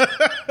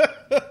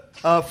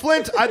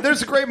 Flint,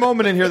 there's a great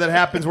moment in here that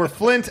happens where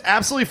Flint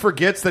absolutely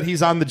forgets that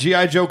he's on the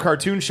G.I. Joe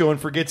cartoon show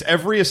and forgets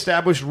every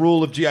established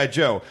rule of G.I.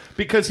 Joe.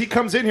 Because he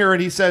comes in here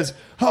and he says,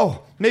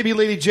 oh, maybe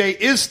Lady J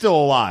is still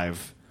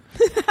alive.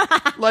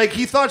 Like,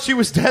 he thought she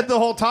was dead the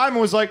whole time and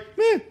was like,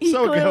 he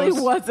so it clearly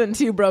goes. Wasn't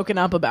too broken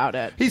up about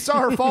it. He saw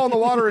her fall in the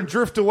water and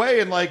drift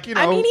away and, like, you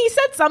know. I mean, he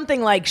said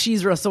something like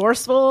she's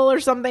resourceful or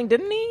something,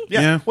 didn't he?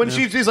 Yeah.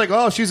 She's like,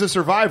 oh, she's a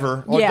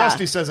survivor. Well, yeah.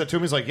 Dusty says that to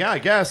him. He's like, yeah, I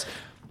guess.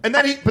 And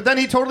then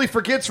he totally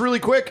forgets really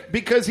quick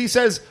because he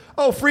says,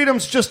 oh,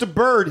 Freedom's just a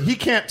bird. He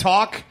can't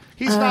talk.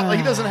 He's not, like,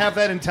 he doesn't have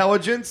that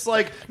intelligence.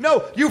 Like,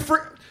 no,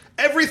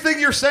 everything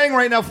you're saying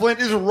right now, Flint,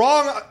 is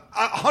wrong,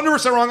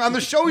 100% wrong on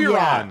the show you're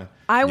on.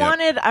 I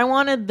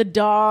wanted the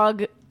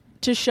dog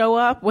to show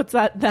up. What's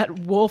that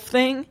wolf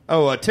thing?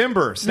 Oh,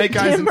 Timber. Snake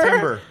Eyes and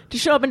Timber. To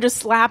show up and just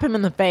slap him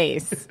in the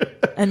face.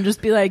 And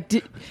just be like,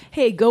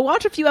 hey, go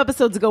watch a few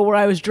episodes ago where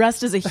I was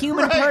dressed as a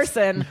human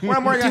person when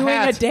I'm wearing doing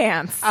a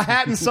dance. A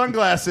hat and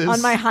sunglasses.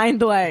 On my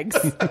hind legs.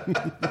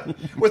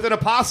 With an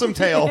opossum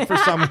tail for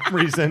some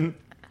reason.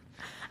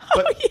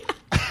 But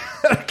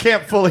I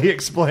can't fully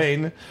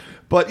explain.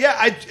 But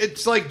yeah,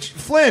 it's like,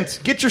 Flint,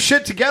 get your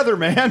shit together,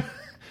 man.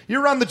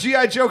 You're on the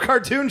G.I. Joe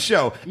cartoon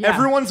show. Yeah.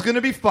 Everyone's going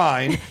to be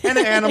fine, and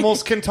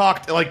animals can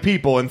talk like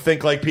people and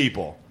think like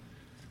people.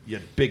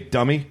 You big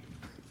dummy.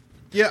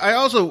 Yeah, I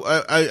also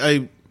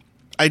I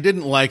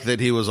didn't like that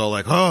he was all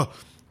like, oh,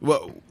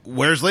 well,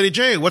 where's Lady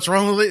J? What's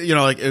wrong with Lady? You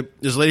know, like,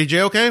 is Lady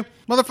J okay?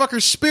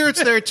 Motherfucker,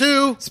 Spirit's there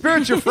too.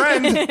 Spirit's your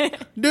friend,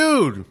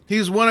 dude.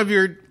 He's one of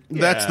your.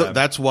 Yeah.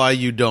 That's why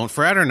you don't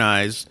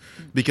fraternize.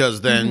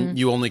 Because then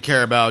you only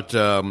care about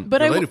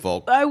related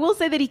folk. I will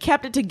say that he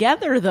kept it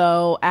together,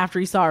 though, after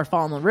he saw her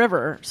fall in the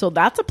river. So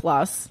that's a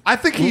plus. I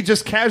think he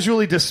just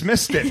casually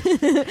dismissed it.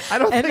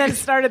 And then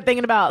started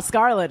thinking about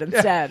Scarlet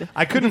instead.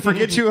 I couldn't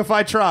forget you if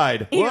I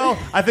tried. Well,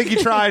 I think he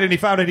tried, and he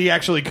found out he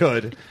actually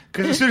could.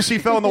 Because as soon as she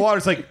fell in the water,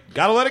 it's like,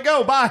 gotta let it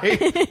go, bye.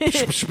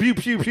 Pew,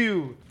 pew,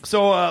 pew.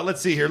 So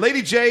let's see here.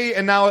 Lady J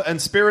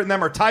and Spirit and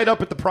them are tied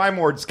up at the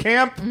Primords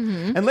camp.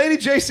 And Lady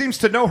J seems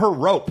to know her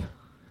rope.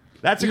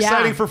 That's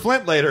exciting for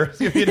Flint later.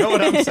 You know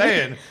what I'm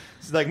saying?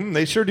 It's like,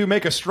 they sure do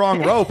make a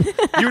strong rope.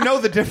 You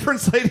know the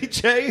difference, Lady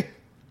J?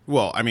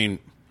 Well, I mean,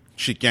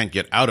 she can't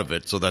get out of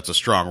it, so that's a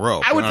strong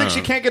rope. I would think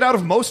she can't get out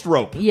of most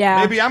rope. Yeah.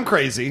 Maybe I'm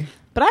crazy.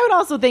 But I would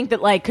also think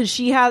that, like, because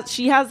she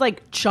has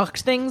like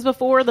chucked things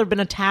before that have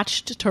been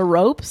attached to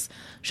ropes,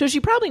 so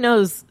she probably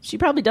does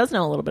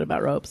know a little bit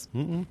about ropes.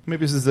 Maybe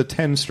this is a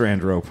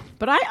 10-strand rope.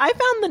 But I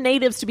found the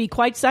natives to be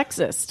quite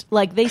sexist.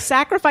 Like, they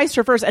sacrificed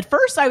her first. At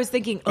first, I was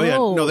thinking, Oh, yeah.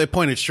 No, they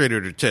pointed straight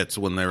at her tits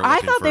when they were I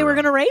looking thought for they were her.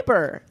 going to rape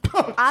her.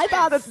 I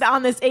thought that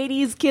on this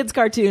 80s kids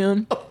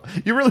cartoon.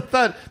 You really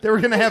thought they were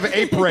going to have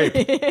ape rape?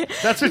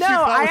 That's what you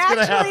thought was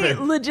going to I actually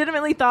happen.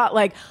 legitimately thought,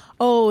 like,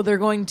 oh, they're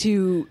going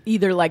to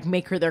either, like,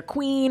 make her their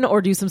queen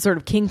or do some sort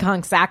of King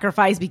Kong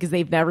sacrifice because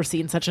they've never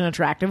seen such an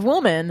attractive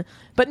woman.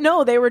 But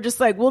no, they were just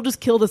like, we'll just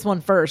kill this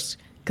one first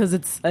because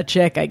it's a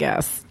chick, I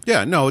guess.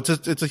 Yeah, no,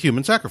 it's a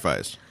human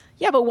sacrifice.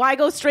 Yeah, but why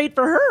go straight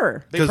for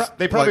her?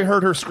 They probably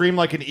heard her scream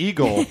like an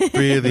eagle.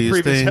 3 of these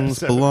previous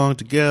things episode. belong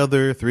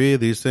together. 3 of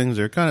these things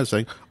are kind of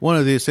saying. One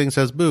of these things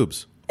has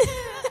boobs.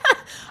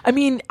 I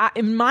mean,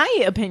 in my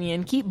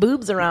opinion, keep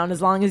boobs around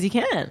as long as you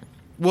can.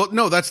 Well,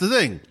 no, that's the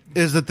thing,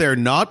 is that they're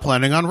not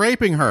planning on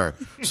raping her.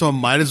 So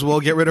might as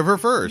well get rid of her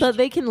first. But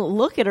they can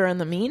look at her in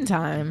the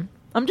meantime.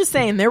 I'm just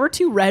saying, there were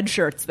 2 red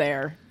shirts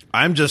there.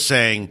 I'm just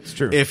saying,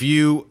 true. if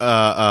you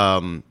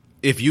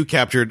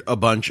captured a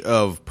bunch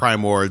of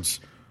primords,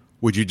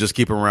 would you just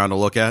keep them around to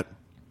look at?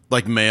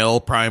 Like male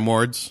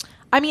primords?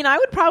 I mean, I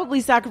would probably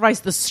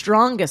sacrifice the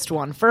strongest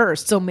one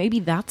first, so maybe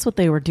that's what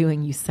they were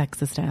doing, you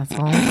sexist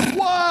asshole.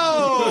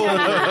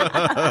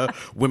 Whoa!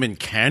 Women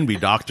can be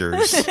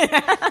doctors.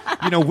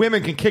 You know,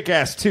 women can kick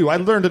ass too. I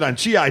learned it on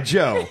G.I.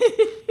 Joe.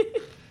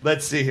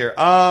 Let's see here.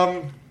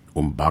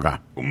 Umbaga.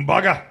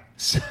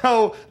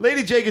 So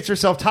Lady J gets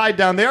herself tied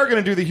down. They are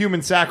going to do the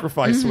human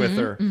sacrifice with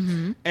her.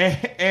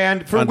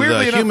 And for Under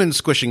weirdly the enough, human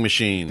squishing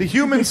machine. the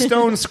human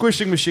stone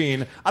squishing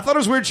machine. I thought it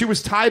was weird she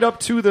was tied up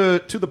to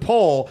the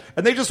pole,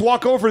 and they just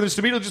walk over and just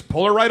immediately just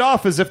pull her right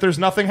off as if there's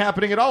nothing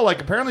happening at all.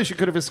 Like, apparently she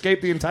could have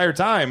escaped the entire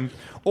time.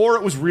 Or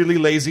it was really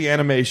lazy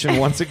animation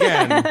once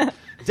again.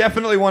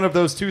 Definitely one of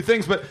those two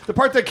things. But the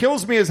part that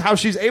kills me is how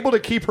she's able to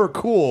keep her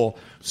cool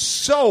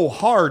so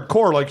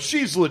hardcore. Like,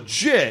 she's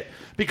legit.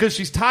 Because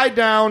she's tied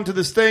down to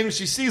this thing.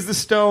 She sees the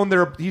stone.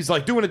 He's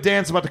like doing a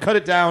dance, about to cut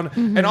it down.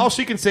 And all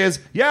she can say is,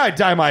 yeah, I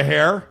dye my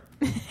hair.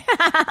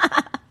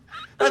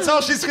 That's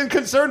all she's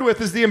concerned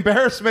with is the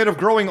embarrassment of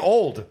growing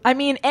old. I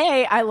mean,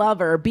 A, I love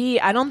her. B,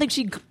 I don't think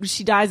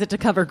she dyes it to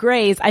cover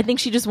grays. I think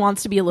she just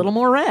wants to be a little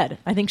more red.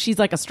 I think she's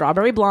like a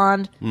strawberry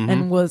blonde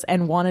and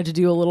wanted to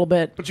do a little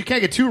bit. But you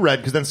can't get too red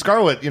because then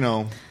Scarlet,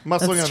 muscling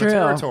That's on true. the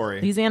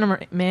territory. These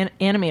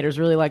animators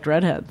really liked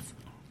redheads.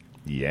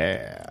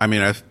 Yeah. I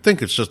mean, I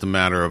think it's just a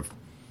matter of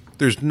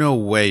there's no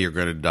way you're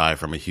going to die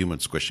from a human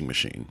squishing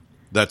machine.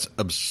 That's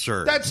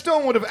absurd. That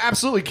stone would have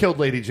absolutely killed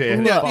Lady J.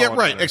 Yeah,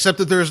 right. Except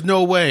that there's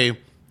no way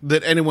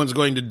that anyone's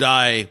going to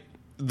die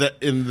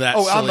in that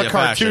on silly the a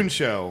cartoon fashion.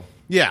 show.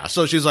 Yeah,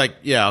 so she's like,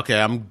 yeah, okay,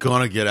 I'm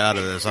going to get out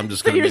of this. I'm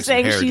just So going to you're make some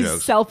saying hair she's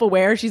jokes.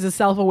 self-aware? She's a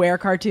self-aware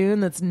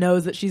cartoon that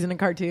knows that she's in a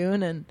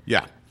cartoon? And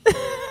Yeah.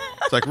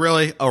 It's like,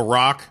 really? A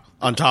rock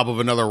on top of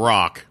another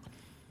rock?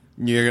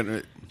 You're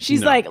going to...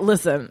 she's like,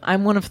 listen,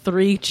 I'm one of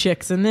 3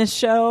 chicks in this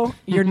show.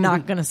 You're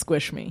not going to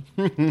squish me.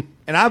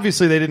 And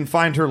obviously they didn't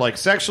find her like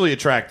sexually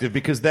attractive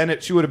because then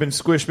she would have been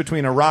squished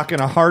between a rock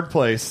and a hard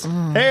place.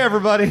 Hey,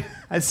 everybody.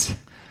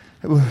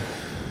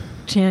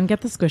 Chan,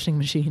 get the squishing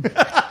machine.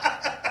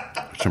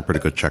 Some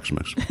pretty good Chex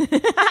Mix.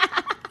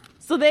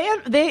 So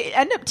they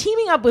end up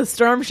teaming up with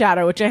Storm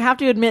Shadow, which I have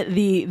to admit,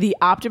 the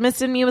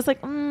optimist in me was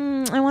like,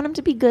 I want him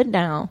to be good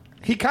now.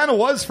 He kind of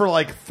was for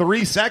like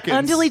 3 seconds.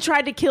 Until he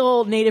tried to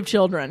kill native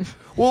children.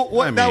 Well,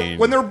 when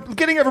they're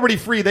getting everybody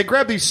free, they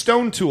grab these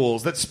stone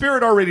tools that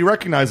Spirit already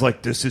recognized,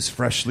 like, this is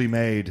freshly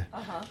made.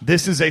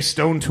 This is a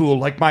stone tool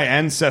like my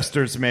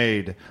ancestors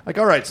made. Like,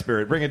 all right,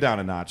 Spirit, bring it down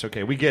a notch.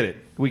 Okay, we get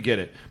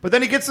it. But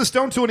then he gets the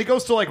stone tool and he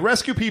goes to, like,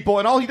 rescue people,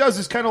 and all he does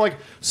is kind of, like,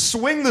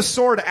 swing the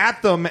sword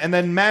at them and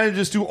then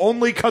manages to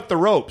only cut the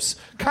ropes.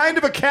 Kind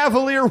of a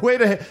cavalier way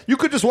to... You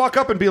could just walk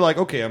up and be like,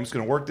 okay, I'm just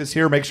going to work this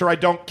here, make sure I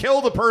don't kill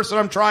the person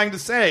I'm trying to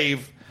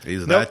save.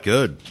 He's that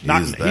good. He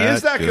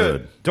is that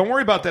good. Don't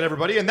worry about that,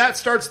 everybody. And that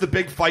starts the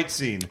big fight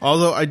scene.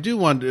 Although I do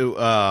want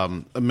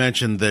to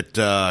mention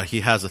that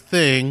he has a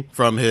thing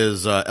from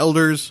his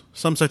elders,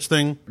 some such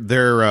thing.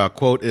 Their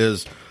quote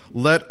is,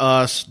 "Let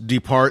us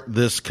depart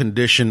this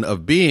condition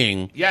of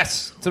being."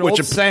 Yes, it's an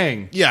old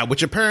saying. Yeah,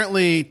 which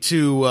apparently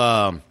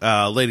to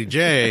Lady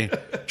J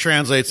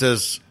translates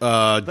as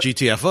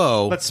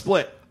GTFO. Let's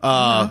split.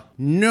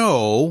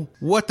 No,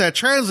 what that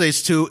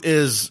translates to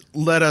is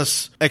let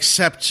us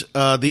accept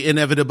the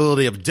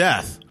inevitability of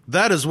death.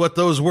 That is what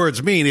those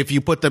words mean if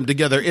you put them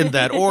together in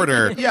that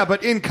order. Yeah,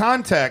 but in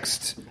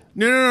context...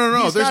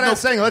 No. He's not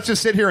saying, let's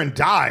just sit here and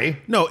die.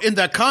 No, in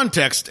that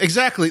context,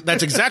 exactly.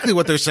 That's exactly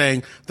what they're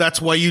saying.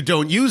 That's why you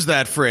don't use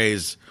that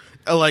phrase.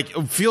 Like,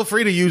 feel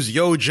free to use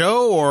Yo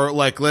Joe or,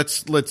 like,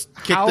 let's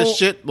kick this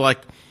shit, like...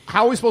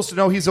 How are we supposed to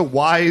know he's a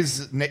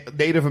wise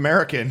Native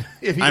American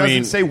if he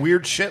doesn't say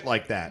weird shit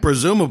like that?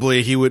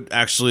 Presumably, he would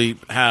actually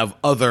have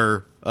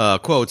other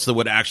quotes that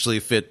would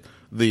actually fit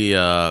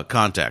the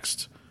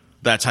context.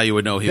 That's how you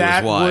would know he was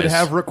wise. That would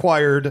have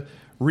required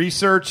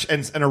research,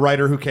 and a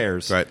writer who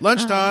cares. Right.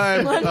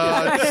 Lunchtime.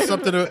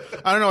 Something to,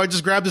 I don't know. I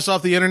just grabbed this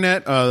off the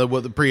internet.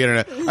 The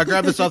pre-internet. I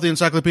grabbed this off the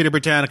Encyclopedia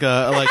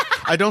Britannica.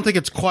 I don't think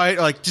it's quite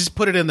just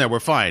put it in there. We're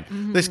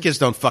fine. These kids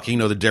don't fucking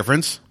know the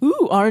difference.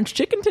 Ooh, orange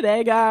chicken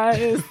today,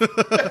 guys.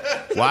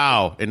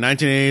 Wow. In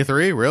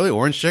 1983, really?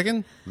 Orange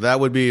chicken? That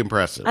would be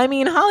impressive. I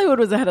mean, Hollywood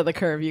was ahead of the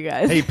curve, you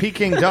guys. Hey,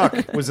 Peking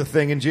duck was a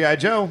thing in G.I.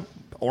 Joe.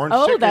 Orange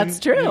chicken. That's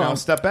true.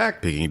 Step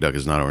back. Peking duck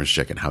is not orange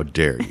chicken. How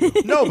dare you?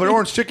 No, but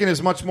orange chicken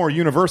is much more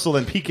universal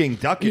than Peking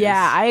duck is.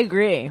 Yeah, I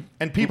agree.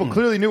 And people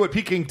clearly knew what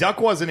Peking duck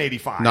was in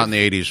 85. Not in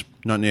the 80s.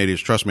 Not in the 80s.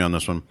 Trust me on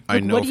this one.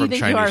 I know What do you from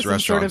think Chinese you are, some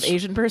restaurants. sort of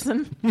Asian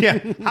person? Yeah.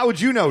 How would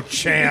you know,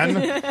 Chan?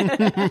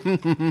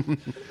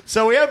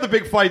 So we have the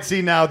big fight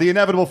scene now, the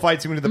inevitable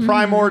fight scene with the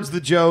Primords, the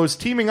Joes,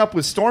 teaming up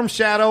with Storm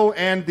Shadow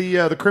and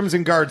the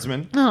Crimson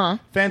Guardsmen.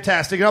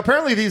 Fantastic. And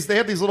apparently they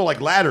have these little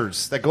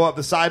ladders that go up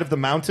the side of the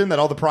mountain that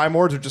all the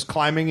Primords are just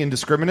climbing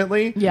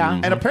indiscriminately. Yeah.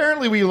 And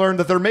apparently we learned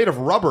that they're made of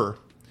rubber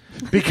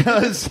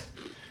because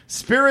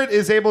Spirit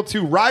is able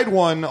to ride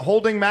one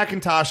holding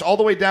Macintosh all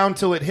the way down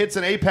till it hits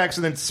an apex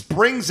and then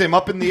springs him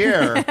up in the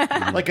air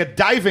like a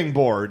diving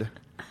board.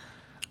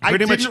 I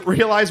didn't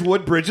realize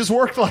wood bridges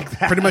worked like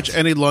that. Pretty much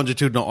any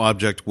longitudinal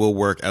object will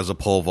work as a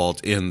pole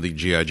vault in the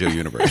G.I. Joe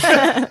universe.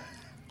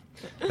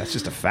 That's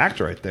just a fact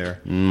right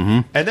there.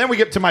 Mm-hmm. And then we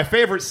get to my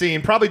favorite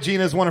scene. Probably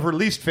Gina's one of her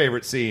least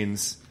favorite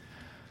scenes.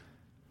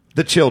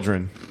 The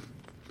children.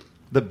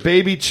 The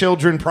baby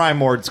children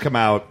Primords come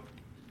out.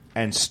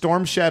 And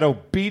Storm Shadow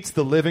beats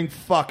the living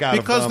fuck out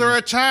of them. Because they're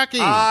attacking.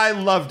 I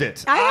loved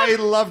it. I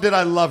loved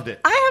it.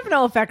 I have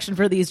no affection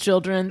for these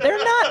children. They're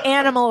not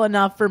animal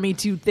enough for me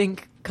to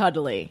think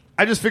cuddly.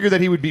 I just figured that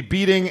he would be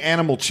beating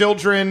animal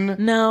children.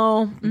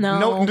 No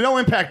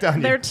impact on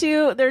you. They're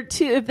too.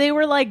 If they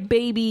were like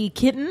baby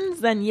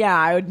kittens, then yeah,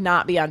 I would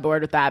not be on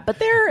board with that. But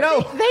they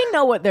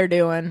know what they're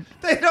doing.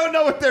 They don't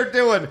know what they're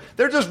doing.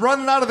 They're just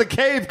running out of the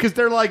cave because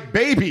they're like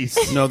babies.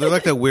 No, they're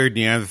like that weird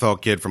Neanderthal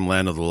kid from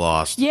Land of the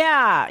Lost.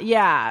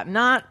 Yeah.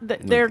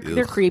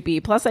 They're creepy.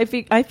 Plus, I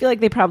feel like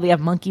they probably have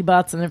monkey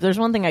butts, and if there's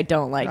one thing I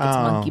don't like, it's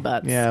monkey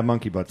butts. Yeah,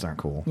 monkey butts aren't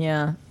cool.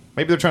 Yeah.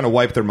 Maybe they're trying to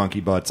wipe their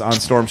monkey butts on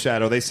Storm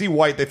Shadow. They see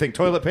white, they think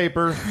toilet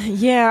paper.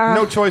 Yeah.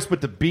 No choice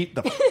but to beat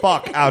the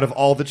fuck out of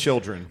all the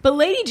children. But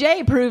Lady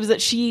J proves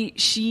that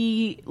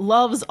she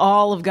loves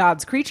all of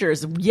God's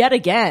creatures yet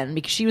again,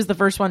 because she was the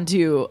first one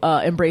to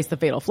embrace the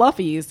fatal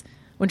fluffies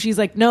when she's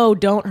like, no,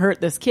 don't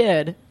hurt this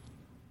kid.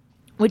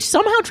 Which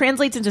somehow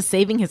translates into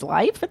saving his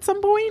life at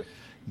some point.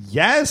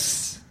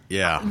 Yes.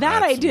 Yeah,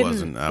 that I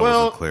didn't.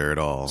 Wasn't clear at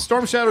all.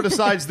 Storm Shadow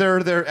decides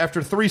they're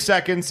after 3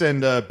 seconds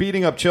and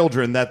beating up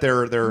children that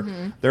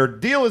their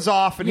deal is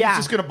off, and he's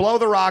just going to blow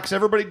the rocks.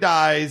 Everybody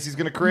dies. He's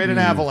going to create an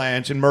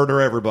avalanche and murder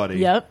everybody.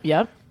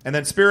 Yep. And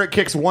then Spirit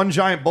kicks one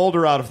giant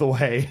boulder out of the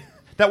way.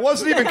 That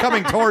wasn't even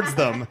coming towards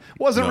them.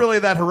 Wasn't really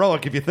that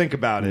heroic if you think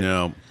about it.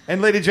 No.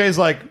 And Lady J's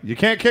like, you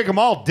can't kick them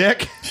all,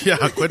 dick. Yeah,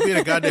 quit being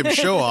a goddamn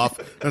show-off.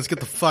 Let's get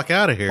the fuck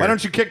out of here. Why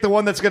don't you kick the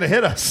one that's going to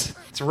hit us?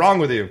 What's wrong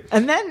with you?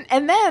 And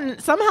then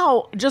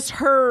somehow just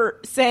her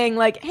saying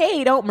like,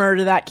 hey, don't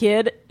murder that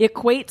kid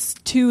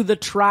equates to the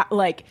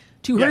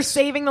her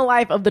saving the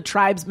life of the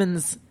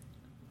tribesman's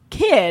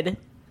kid.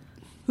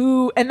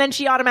 And then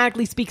she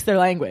automatically speaks their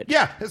language.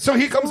 Yeah, so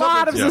he comes up with a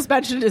lot of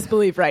suspension of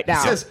disbelief right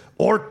now. He says,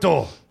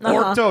 Orto.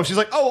 Orto. She's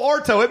like, oh,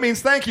 Orto, it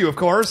means thank you, of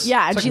course.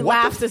 Yeah, and it's she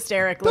laughs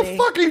hysterically. The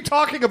fuck are you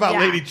talking about,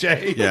 Lady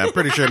J? Yeah, I'm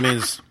pretty sure it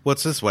means,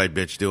 what's this white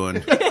bitch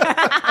doing?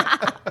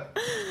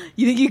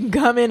 You think you can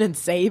come in and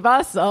save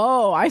us?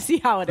 Oh, I see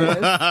how it is.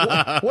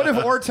 What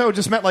if Orto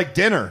just meant like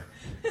dinner?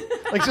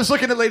 Like just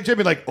looking at Lady J and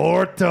be like,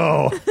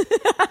 Orto.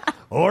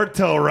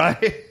 Orto,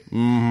 right?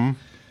 Mm-hmm.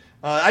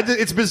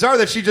 It's bizarre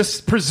that she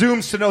just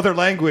presumes to know their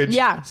language.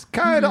 Yeah. It's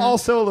kind of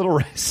also a little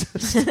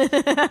racist.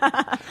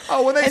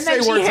 When they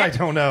say words I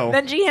don't know.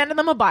 Then she handed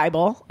them a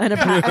Bible and a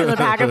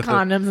pack of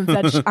condoms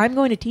and said, I'm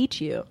going to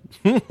teach you.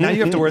 Now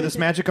you have to wear this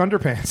magic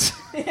underpants.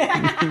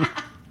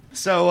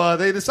 So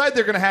they decide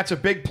they're going to hatch a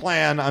big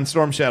plan on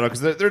Storm Shadow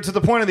because they're to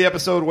the point of the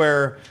episode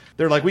where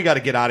they're like, we got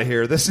to get out of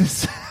here. This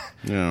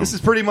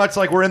is pretty much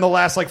like we're in the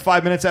last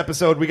 5 minutes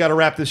episode. We got to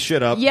wrap this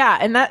shit up. Yeah,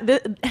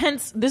 and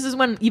hence this is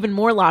when even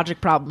more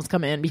logic problems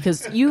come in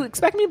because you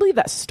expect me to believe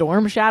that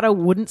Storm Shadow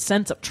wouldn't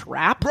sense a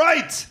trap,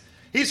 right?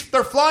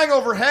 They're flying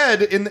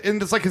overhead in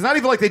it's not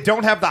even like they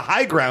don't have the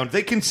high ground.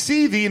 They can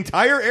see the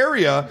entire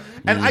area,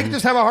 and I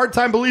just have a hard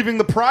time believing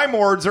the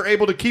Primords are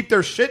able to keep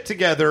their shit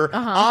together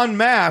en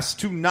masse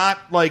to not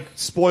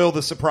spoil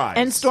the surprise.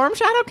 And Storm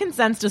Shadow can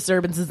sense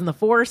disturbances in the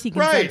Force. He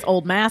can sense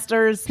old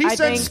masters. He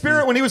sensed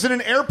Spirit when he was in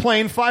an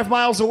airplane 5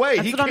 miles away.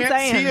 That's he what can't I'm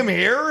saying. see him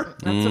here.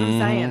 That's what I'm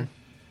saying.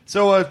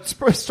 So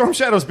Storm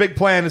Shadow's big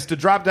plan is to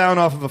drop down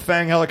off of a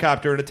Fang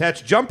helicopter and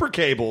attach jumper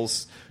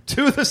cables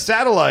to the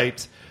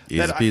satellite.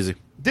 Easy peasy.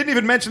 Didn't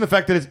even mention the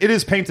fact that it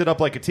is painted up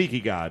like a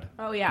tiki god.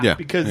 Oh, yeah. Yeah.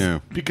 Because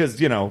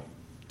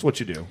it's what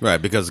you do. Right,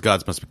 because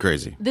gods must be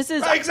crazy. This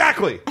is...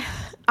 Exactly.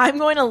 I'm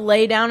going to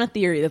lay down a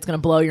theory that's going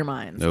to blow your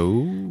minds.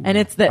 Oh. And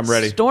it's that I'm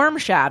ready. Storm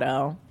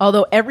Shadow,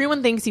 although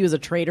everyone thinks he was a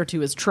traitor to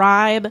his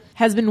tribe,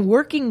 has been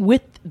working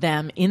with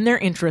them in their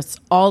interests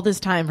all this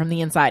time from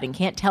the inside and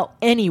can't tell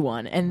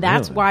anyone. And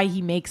that's why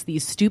he makes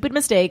these stupid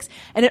mistakes.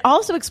 And it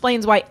also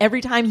explains why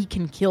every time he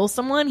can kill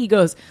someone, he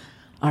goes,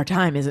 our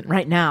time isn't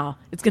right now.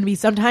 It's going to be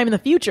sometime in the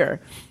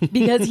future,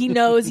 because he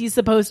knows he's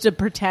supposed to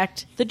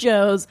protect the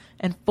Joes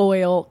and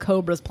foil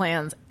Cobra's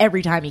plans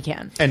every time he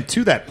can. And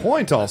to that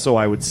point, also,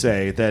 I would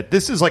say that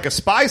this is like a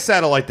spy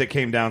satellite that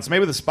came down. So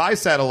maybe the spy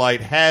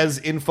satellite has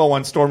info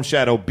on Storm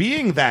Shadow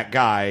being that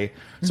guy,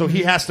 so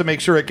he has to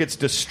make sure it gets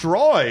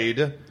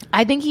destroyed.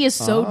 I think he is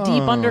so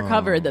deep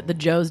undercover that the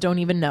Joes don't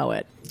even know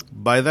it.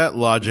 By that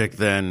logic,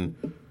 then,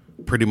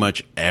 pretty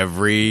much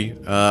every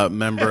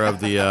member of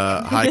the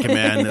high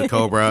command of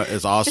Cobra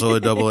is also a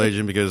double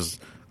agent, because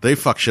they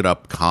fuck shit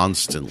up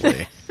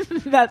constantly.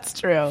 That's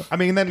true. I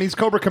mean, that means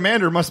Cobra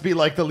Commander must be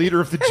like the leader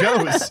of the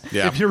Joes,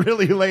 Yeah. if you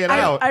really lay it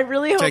out. I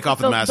really hope Take off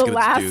the mask and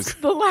it's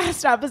Duke. the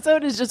last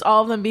episode is just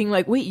all of them being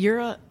like, wait,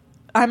 are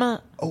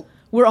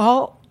we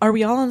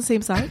all on the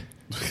same side?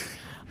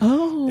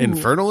 Oh.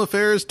 Infernal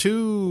Affairs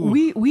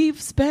 2.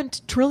 We've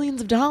spent trillions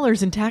of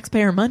dollars in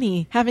taxpayer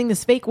money having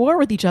this fake war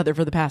with each other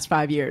for the past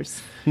 5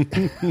 years.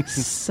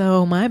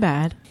 So my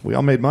bad. We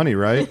all made money,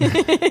 right?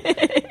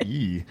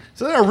 Yee.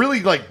 So then a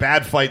really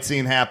bad fight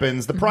scene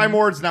happens. The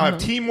Primords now have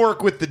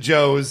teamwork with the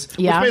Joes,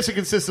 which basically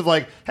consists of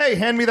hey,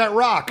 hand me that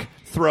rock.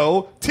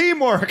 Throw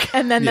teamwork.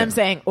 And then them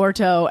saying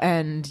Orto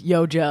and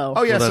Yo-Jo.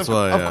 Oh, yes, Well, that's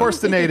why, of course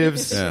the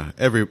natives. Yeah,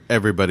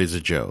 everybody's a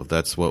Joe.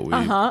 That's what we...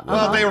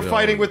 Well, they were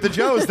fighting with the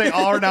Joes. They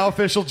all are now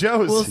official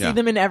Joes. We'll see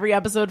them in every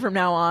episode from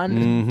now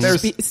on.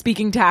 There's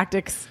Speaking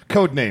tactics.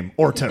 Codename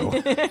Orto.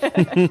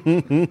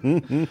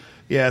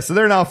 Yeah, so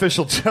they're now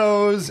official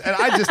Joes, and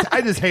I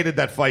just hated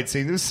that fight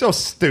scene. It was so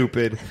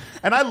stupid.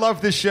 And I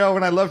love this show,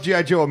 and I love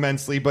G.I. Joe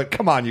immensely, but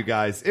come on, you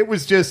guys. It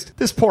was just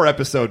this poor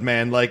episode,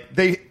 man.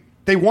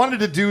 They wanted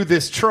to do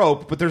this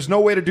trope, but there's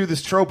no way to do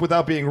this trope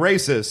without being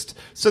racist.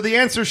 So the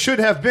answer should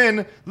have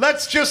been,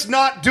 let's just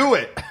not do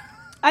it.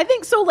 I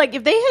think so.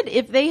 If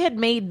they had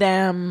made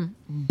them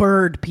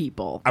bird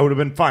people, I would have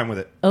been fine with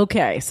it.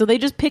 okay. So they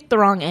just picked the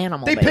wrong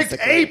animal. They picked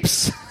basically.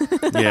 apes.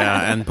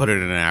 Yeah, and put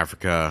it in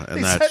Africa. And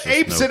They that's said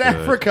apes no in good.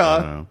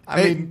 Africa.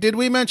 I Hey, mean- did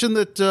we mention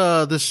that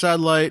this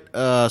satellite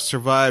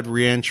survived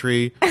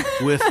re-entry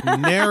with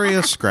nary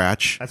a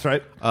scratch? That's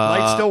right.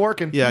 Light's still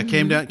working. Yeah, it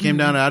came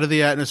down out of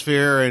the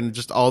atmosphere, and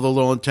just all the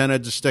little antenna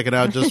just sticking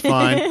out just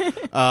fine.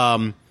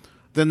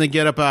 Then they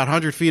get about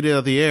 100 feet out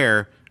of the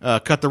air,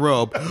 cut the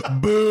rope,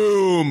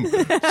 boom,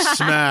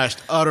 smashed,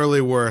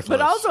 utterly worthless.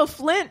 But also,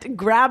 Flint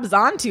grabs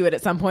onto it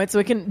at some point, so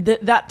it can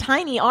that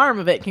tiny arm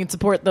of it can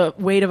support the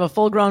weight of a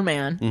full-grown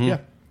man Yeah.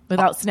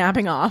 without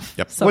snapping off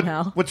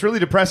somehow. What's really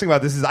depressing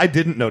about this is I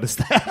didn't notice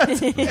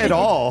that at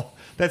all.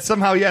 That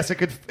somehow, yes, it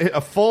could hit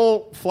a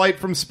full flight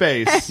from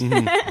space,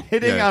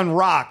 hitting Yeah. on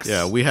rocks.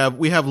 Yeah, we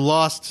have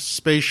lost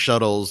space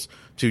shuttles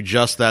to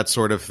just that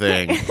sort of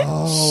thing.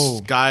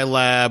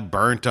 Skylab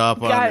burnt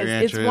up on Guys,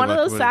 re-entry. it's one of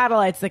those when-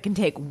 satellites that can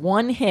take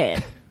one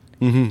hit,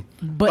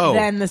 but Oh.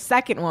 then the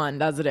second one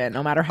does it in,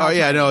 no matter how. Oh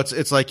yeah, tiny. no,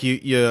 it's like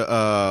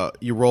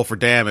you roll for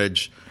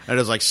damage, and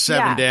it's like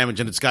 7 Yeah. damage,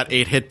 and it's got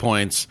 8 hit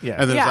points, Yeah.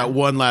 and then Yeah. there's that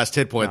one last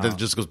hit point that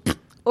just goes.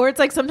 Or it's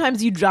like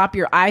sometimes you drop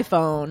your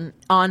iPhone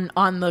on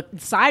the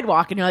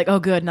sidewalk and you're like, oh,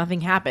 good,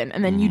 nothing happened.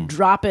 And then you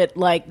drop it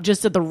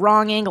just at the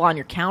wrong angle on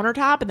your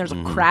countertop and there's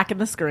a crack in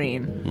the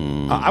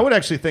screen. I would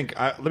actually think,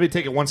 let me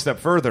take it one step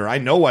further. I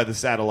know why the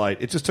satellite,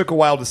 it just took a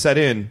while to set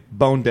in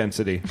bone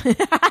density.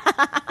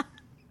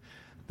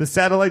 The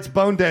satellite's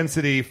bone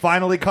density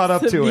finally caught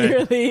up to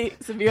it.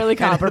 Severely And it landed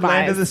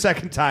compromised. the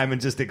second time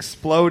and just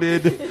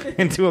exploded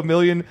into a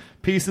million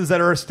pieces that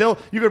are still...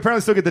 You can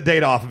apparently still get the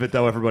data off of it,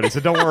 though, everybody,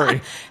 so don't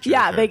worry.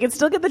 Yeah, they can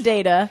still get the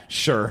data,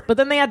 Sure. but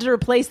then they had to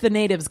replace the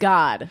native's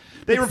god.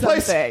 They with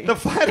replaced something. the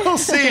final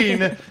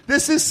scene.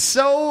 This is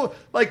so...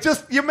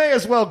 you may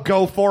as well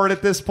go for it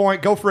at this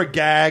point. Go for a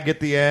gag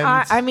at the end.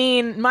 I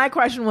mean, my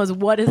question was,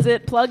 what is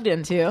it plugged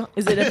into?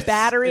 Is it a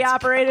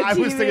battery-operated I TV?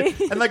 was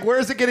thinking... And, where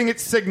is it getting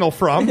its signal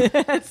from?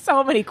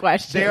 So many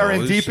questions. They are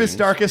in those deepest, things.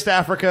 darkest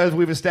Africa, as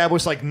we've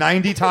established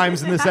 90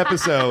 times in this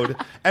episode.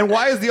 And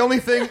why is the only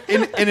thing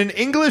in an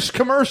English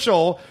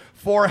commercial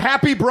for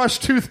Happy Brush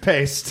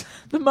toothpaste?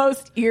 The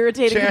most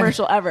irritating Chan,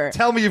 commercial ever.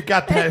 Tell me you've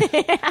got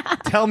that.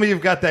 Tell me you've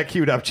got that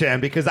queued up,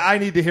 Chan, because I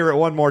need to hear it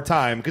one more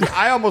time. Because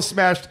I almost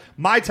smashed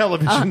my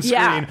television screen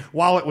yeah.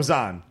 while it was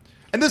on.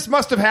 And this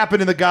must have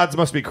happened in The Gods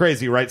Must Be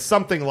Crazy, right?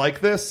 Something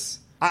like this.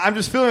 I'm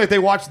just feeling like they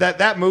watched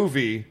that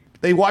movie.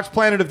 They watched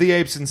Planet of the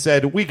Apes and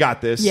said, "We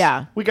got this.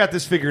 Yeah. We got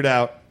this figured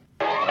out."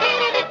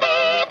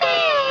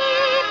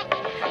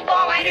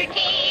 400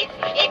 teeth,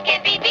 it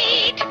can be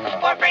beat.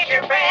 For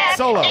fresher breath,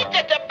 Solo. it's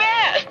just the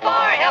best.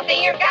 For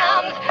healthier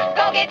gums,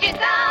 go get you some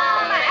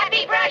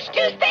Happy Brush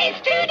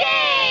toothpaste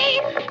today.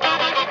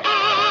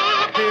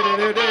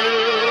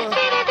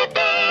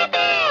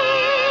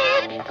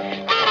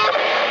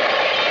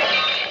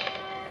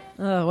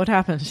 What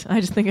happened?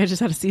 I just think I just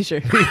had a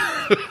seizure.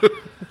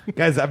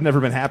 Guys, I've never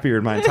been happier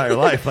in my entire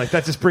life. Like,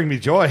 that just brings me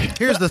joy.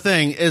 Here's the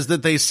thing, is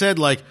that they said,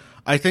 like,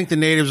 I think the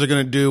natives are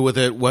going to do with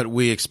it what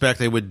we expect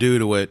they would do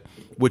to it,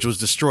 which was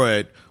destroy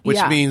it, which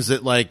means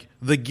that, like,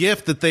 the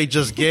gift that they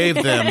just gave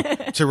them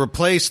to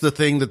replace the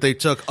thing that they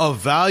took of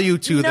value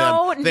to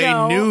them, they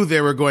knew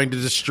they were going to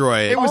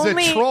destroy it. It was a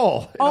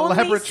troll, an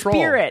elaborate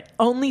troll.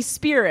 Only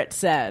Spirit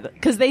said,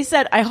 because they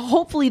said,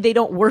 hopefully they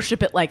don't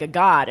worship it like a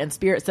god, and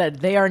Spirit said,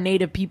 they are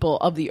native people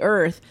of the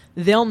earth.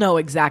 They'll know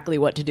exactly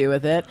what to do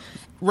with it.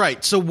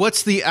 Right. So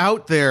what's the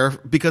out there?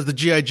 Because the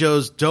G.I.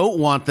 Joes don't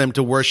want them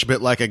to worship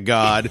it like a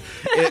god.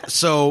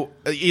 So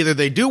either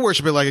they do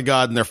worship it like a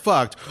god and they're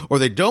fucked, or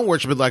they don't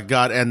worship it like a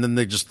god and then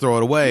they just throw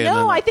it away.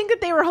 No, I think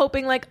that they were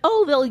hoping, like,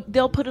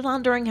 they'll put it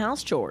on during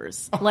house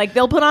chores. Like,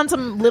 they'll put on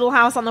some Little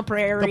House on the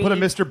Prairie. They'll put a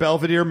Mr.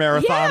 Belvedere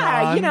marathon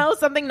on. You know,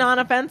 something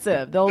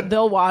non-offensive.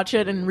 They'll watch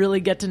it and really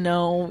get to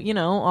know, you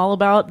know, all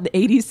about the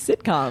 80s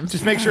sitcoms.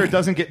 Just make sure it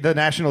doesn't get the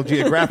National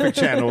Geographic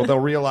Channel. They'll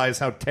realize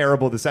how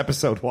terrible this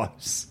episode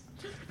was.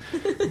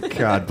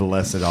 God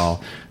bless it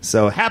all.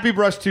 So, Happy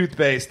Brush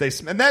toothpaste.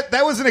 And that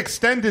was an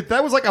extended.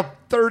 That was like a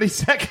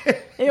 30-second.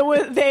 It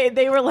was.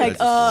 They were like,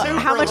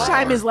 how much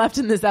time is left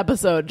in this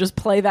episode? Just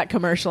play that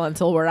commercial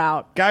until we're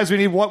out. Guys, we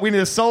need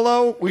a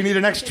solo. We need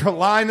an extra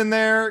line in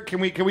there. Can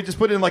we just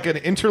put in like an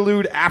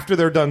interlude after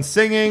they're done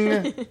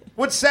singing?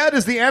 What's sad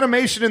is the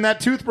animation in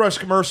that toothbrush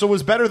commercial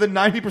was better than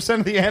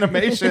 90% of the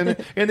animation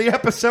in the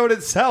episode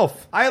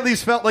itself. I at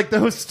least felt like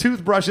those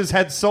toothbrushes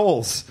had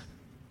souls.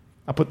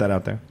 I'll put that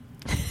out there.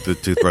 The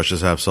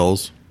toothbrushes have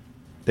souls?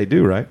 They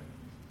do, right?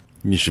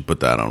 You should put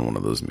that on one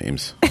of those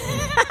memes.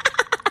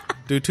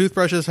 Do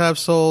toothbrushes have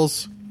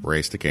souls?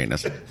 Race to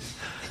Canis.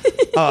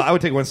 I would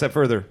take one step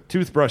further.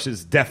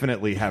 Toothbrushes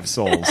definitely have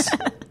souls.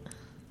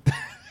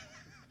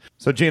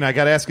 So, Gina, I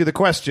got to ask you the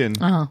question.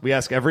 We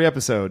ask every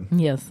episode.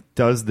 Yes.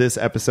 Does this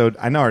episode...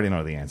 I already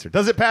know the answer.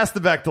 Does it pass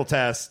the Bechdel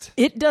test?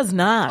 It does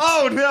not.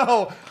 Oh,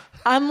 no!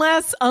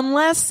 Unless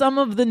some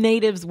of the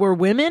natives were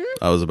women.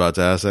 I was about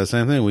to ask that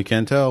same thing. We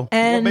can't tell.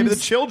 And maybe the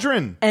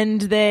children.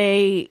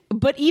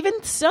 But even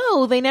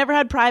so, they never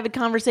had private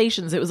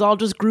conversations. It was all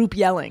just group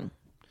yelling.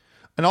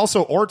 And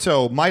also,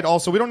 Orto might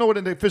also, we don't know what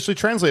it officially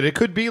translated. It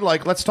could be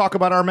like, let's talk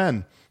about our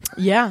men.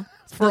 Yeah,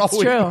 that's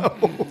true.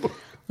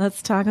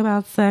 Let's talk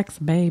about sex,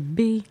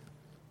 baby.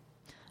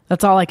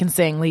 That's all I can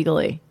sing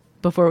legally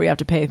before we have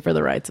to pay for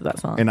the rights of that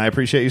song. And I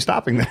appreciate you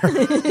stopping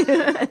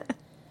there.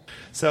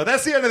 So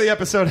that's the end of the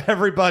episode,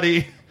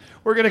 everybody.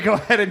 We're going to go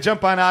ahead and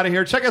jump on out of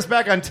here. Check us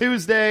back on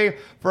Tuesday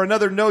for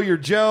another Know Your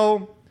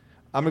Joe.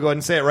 I'm going to go ahead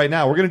and say it right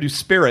now. We're going to do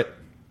Spirit.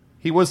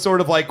 He was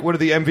sort of like one of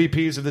the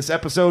MVPs of this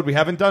episode. We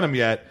haven't done him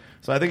yet.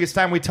 So I think it's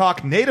time we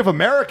talk Native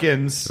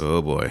Americans.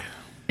 Oh, boy.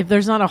 If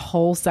there's not a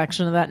whole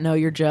section of that Know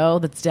Your Joe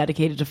that's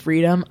dedicated to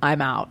freedom,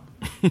 I'm out.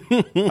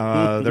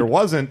 There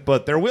wasn't,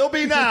 but there will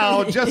be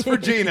now, just for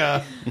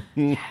Gina.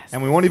 Yes.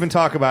 And we won't even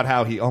talk about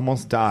how he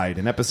almost died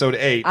in episode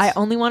 8. I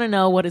only want to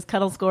know what his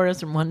cuddle score is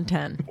from 1 to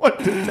 10. 1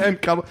 to 10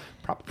 cuddle,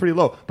 probably pretty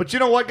low. But you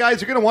know what,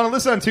 guys? You're going to want to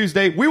listen on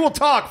Tuesday. We will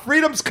talk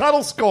Freedom's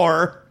cuddle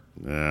score.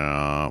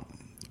 Yeah.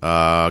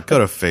 Go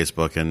to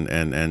Facebook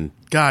and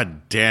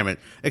God damn it,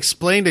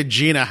 explain to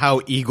Gina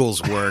how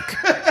eagles work.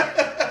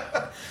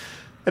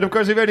 And, of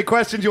course, if you have any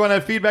questions, you want to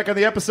have feedback on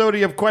the episode, or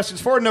you have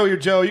questions for Know Your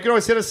Joe, you can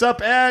always hit us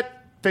up at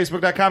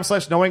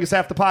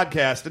facebook.com/knowingishalfthe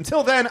podcast.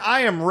 Until then,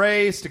 I am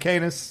Ray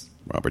Stakanis.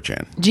 Robert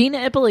Chan. Gina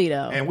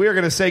Ippolito. And we are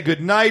going to say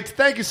good night.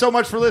 Thank you so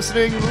much for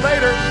listening.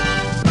 Later.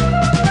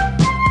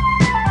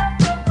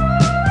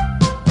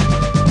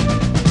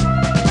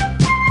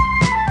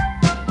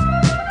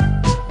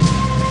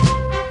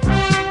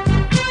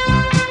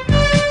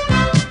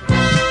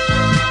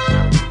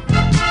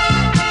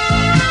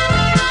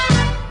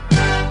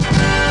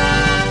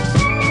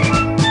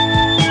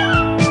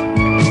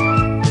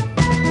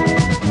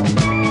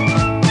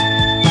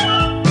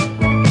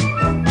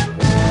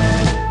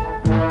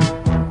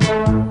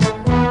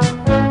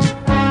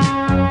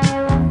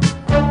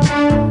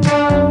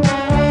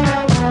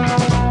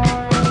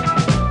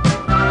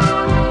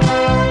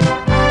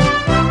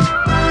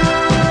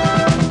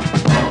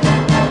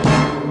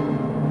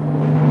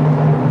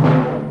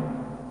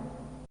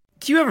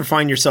 Do you ever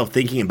find yourself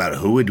thinking about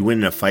who would win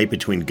in a fight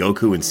between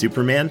Goku and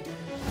Superman?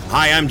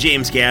 Hi, I'm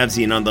James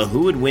Gavsey, and on the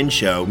Who Would Win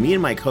show, me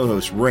and my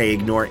co-host Ray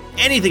ignore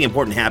anything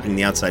important happening in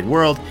the outside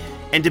world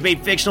and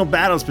debate fictional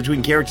battles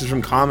between characters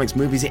from comics,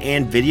 movies,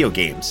 and video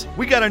games.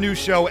 We got a new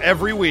show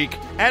every week,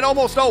 and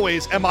almost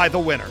always am I the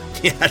winner.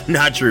 Yeah,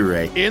 not true,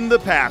 Ray. In the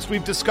past,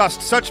 we've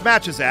discussed such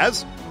matches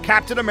as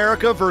Captain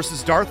America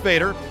versus Darth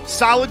Vader,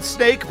 Solid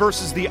Snake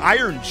versus the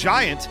Iron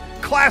Giant,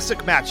 classic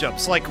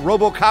matchups like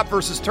RoboCop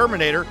versus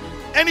Terminator,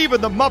 and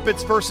even the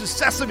Muppets versus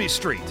Sesame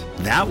Street.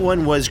 That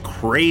one was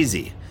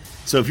crazy.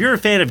 So if you're a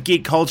fan of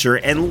geek culture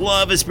and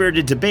love a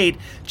spirited debate,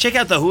 check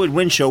out the Who Would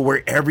Win show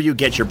wherever you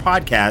get your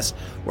podcasts,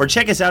 or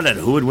check us out at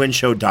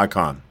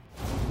whowouldwinshow.com.